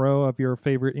front row of your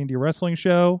favorite indie wrestling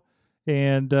show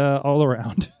and all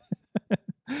around.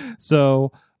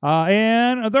 So,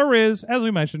 and there is, as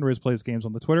we mentioned, Riz plays games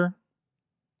on the Twitter.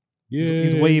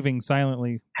 He's waving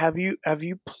silently. Have you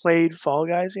played Fall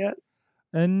Guys yet?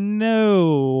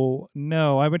 No.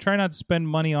 I've been trying not to spend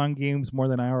money on games more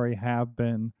than I already have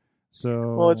been.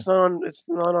 So well, it's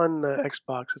not on the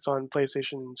Xbox. It's on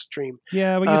PlayStation Stream.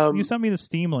 Yeah, but you sent me the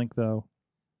Steam link though.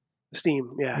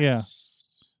 Steam, yeah. Yeah.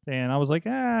 And I was like,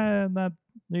 not.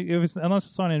 It was, unless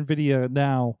it's on Nvidia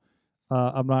now,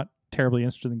 I'm not terribly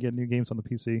interested in getting new games on the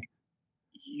PC.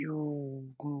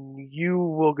 You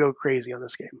will go crazy on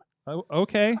this game. Oh,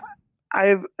 okay.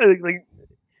 I've like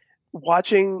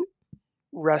watching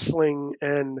wrestling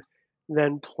and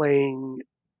then playing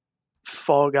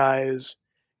Fall Guys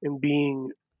and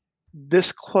being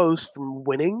this close from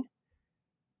winning.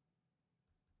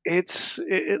 It's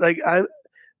like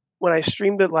when I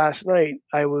streamed it last night,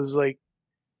 I was like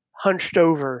hunched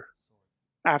over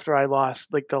after I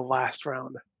lost like the last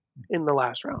round.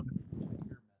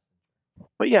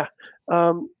 But yeah,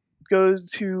 go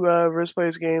to Risk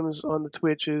Plays Games on the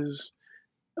Twitches.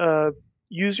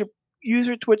 Use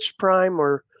your Twitch Prime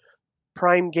or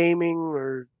Prime Gaming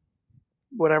or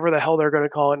whatever the hell they're going to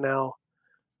call it now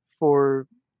for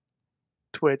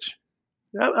Twitch.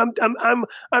 I'm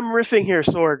riffing here,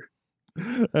 Sorg.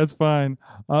 That's fine.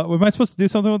 Am I supposed to do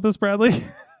something with this, Bradley?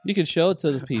 You can show it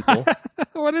to the people.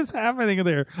 What is happening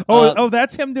there? Oh,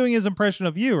 that's him doing his impression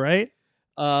of you, right?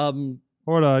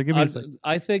 Hold on, give me a second.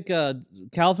 I think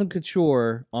Calvin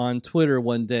Couture on Twitter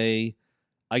one day,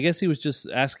 I guess he was just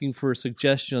asking for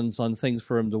suggestions on things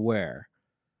for him to wear.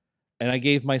 And I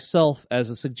gave myself as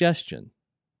a suggestion.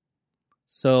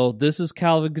 So this is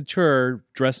Calvin Couture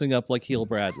dressing up like Heel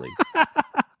Bradley.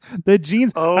 The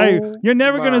jeans. Oh, you're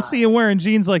never going to see him wearing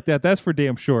jeans like that. That's for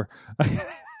damn sure.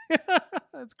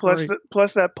 That's plus great.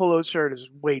 Plus that polo shirt is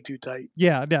way too tight.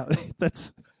 Yeah, no,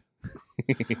 that's...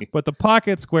 But the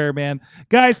pocket square, man.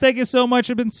 Guys, thank you so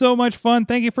much. It's been so much fun.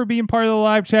 Thank you for being part of the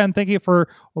live chat, and thank you for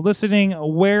listening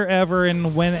wherever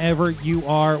and whenever you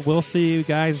are. We'll see you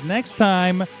guys next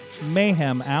time.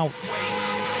 Mayhem out.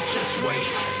 Just wait.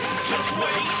 Just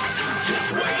wait. Just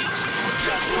wait.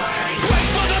 Just wait. Wait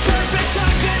for the perfect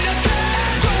time, then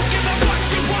attack. Don't give up what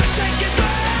you want, take it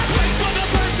back. Wait for the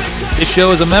perfect time. This show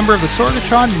is a member of the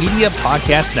Sorgatron Media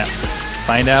Podcast Network.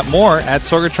 Find out more at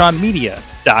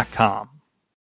sorgatronmedia.com.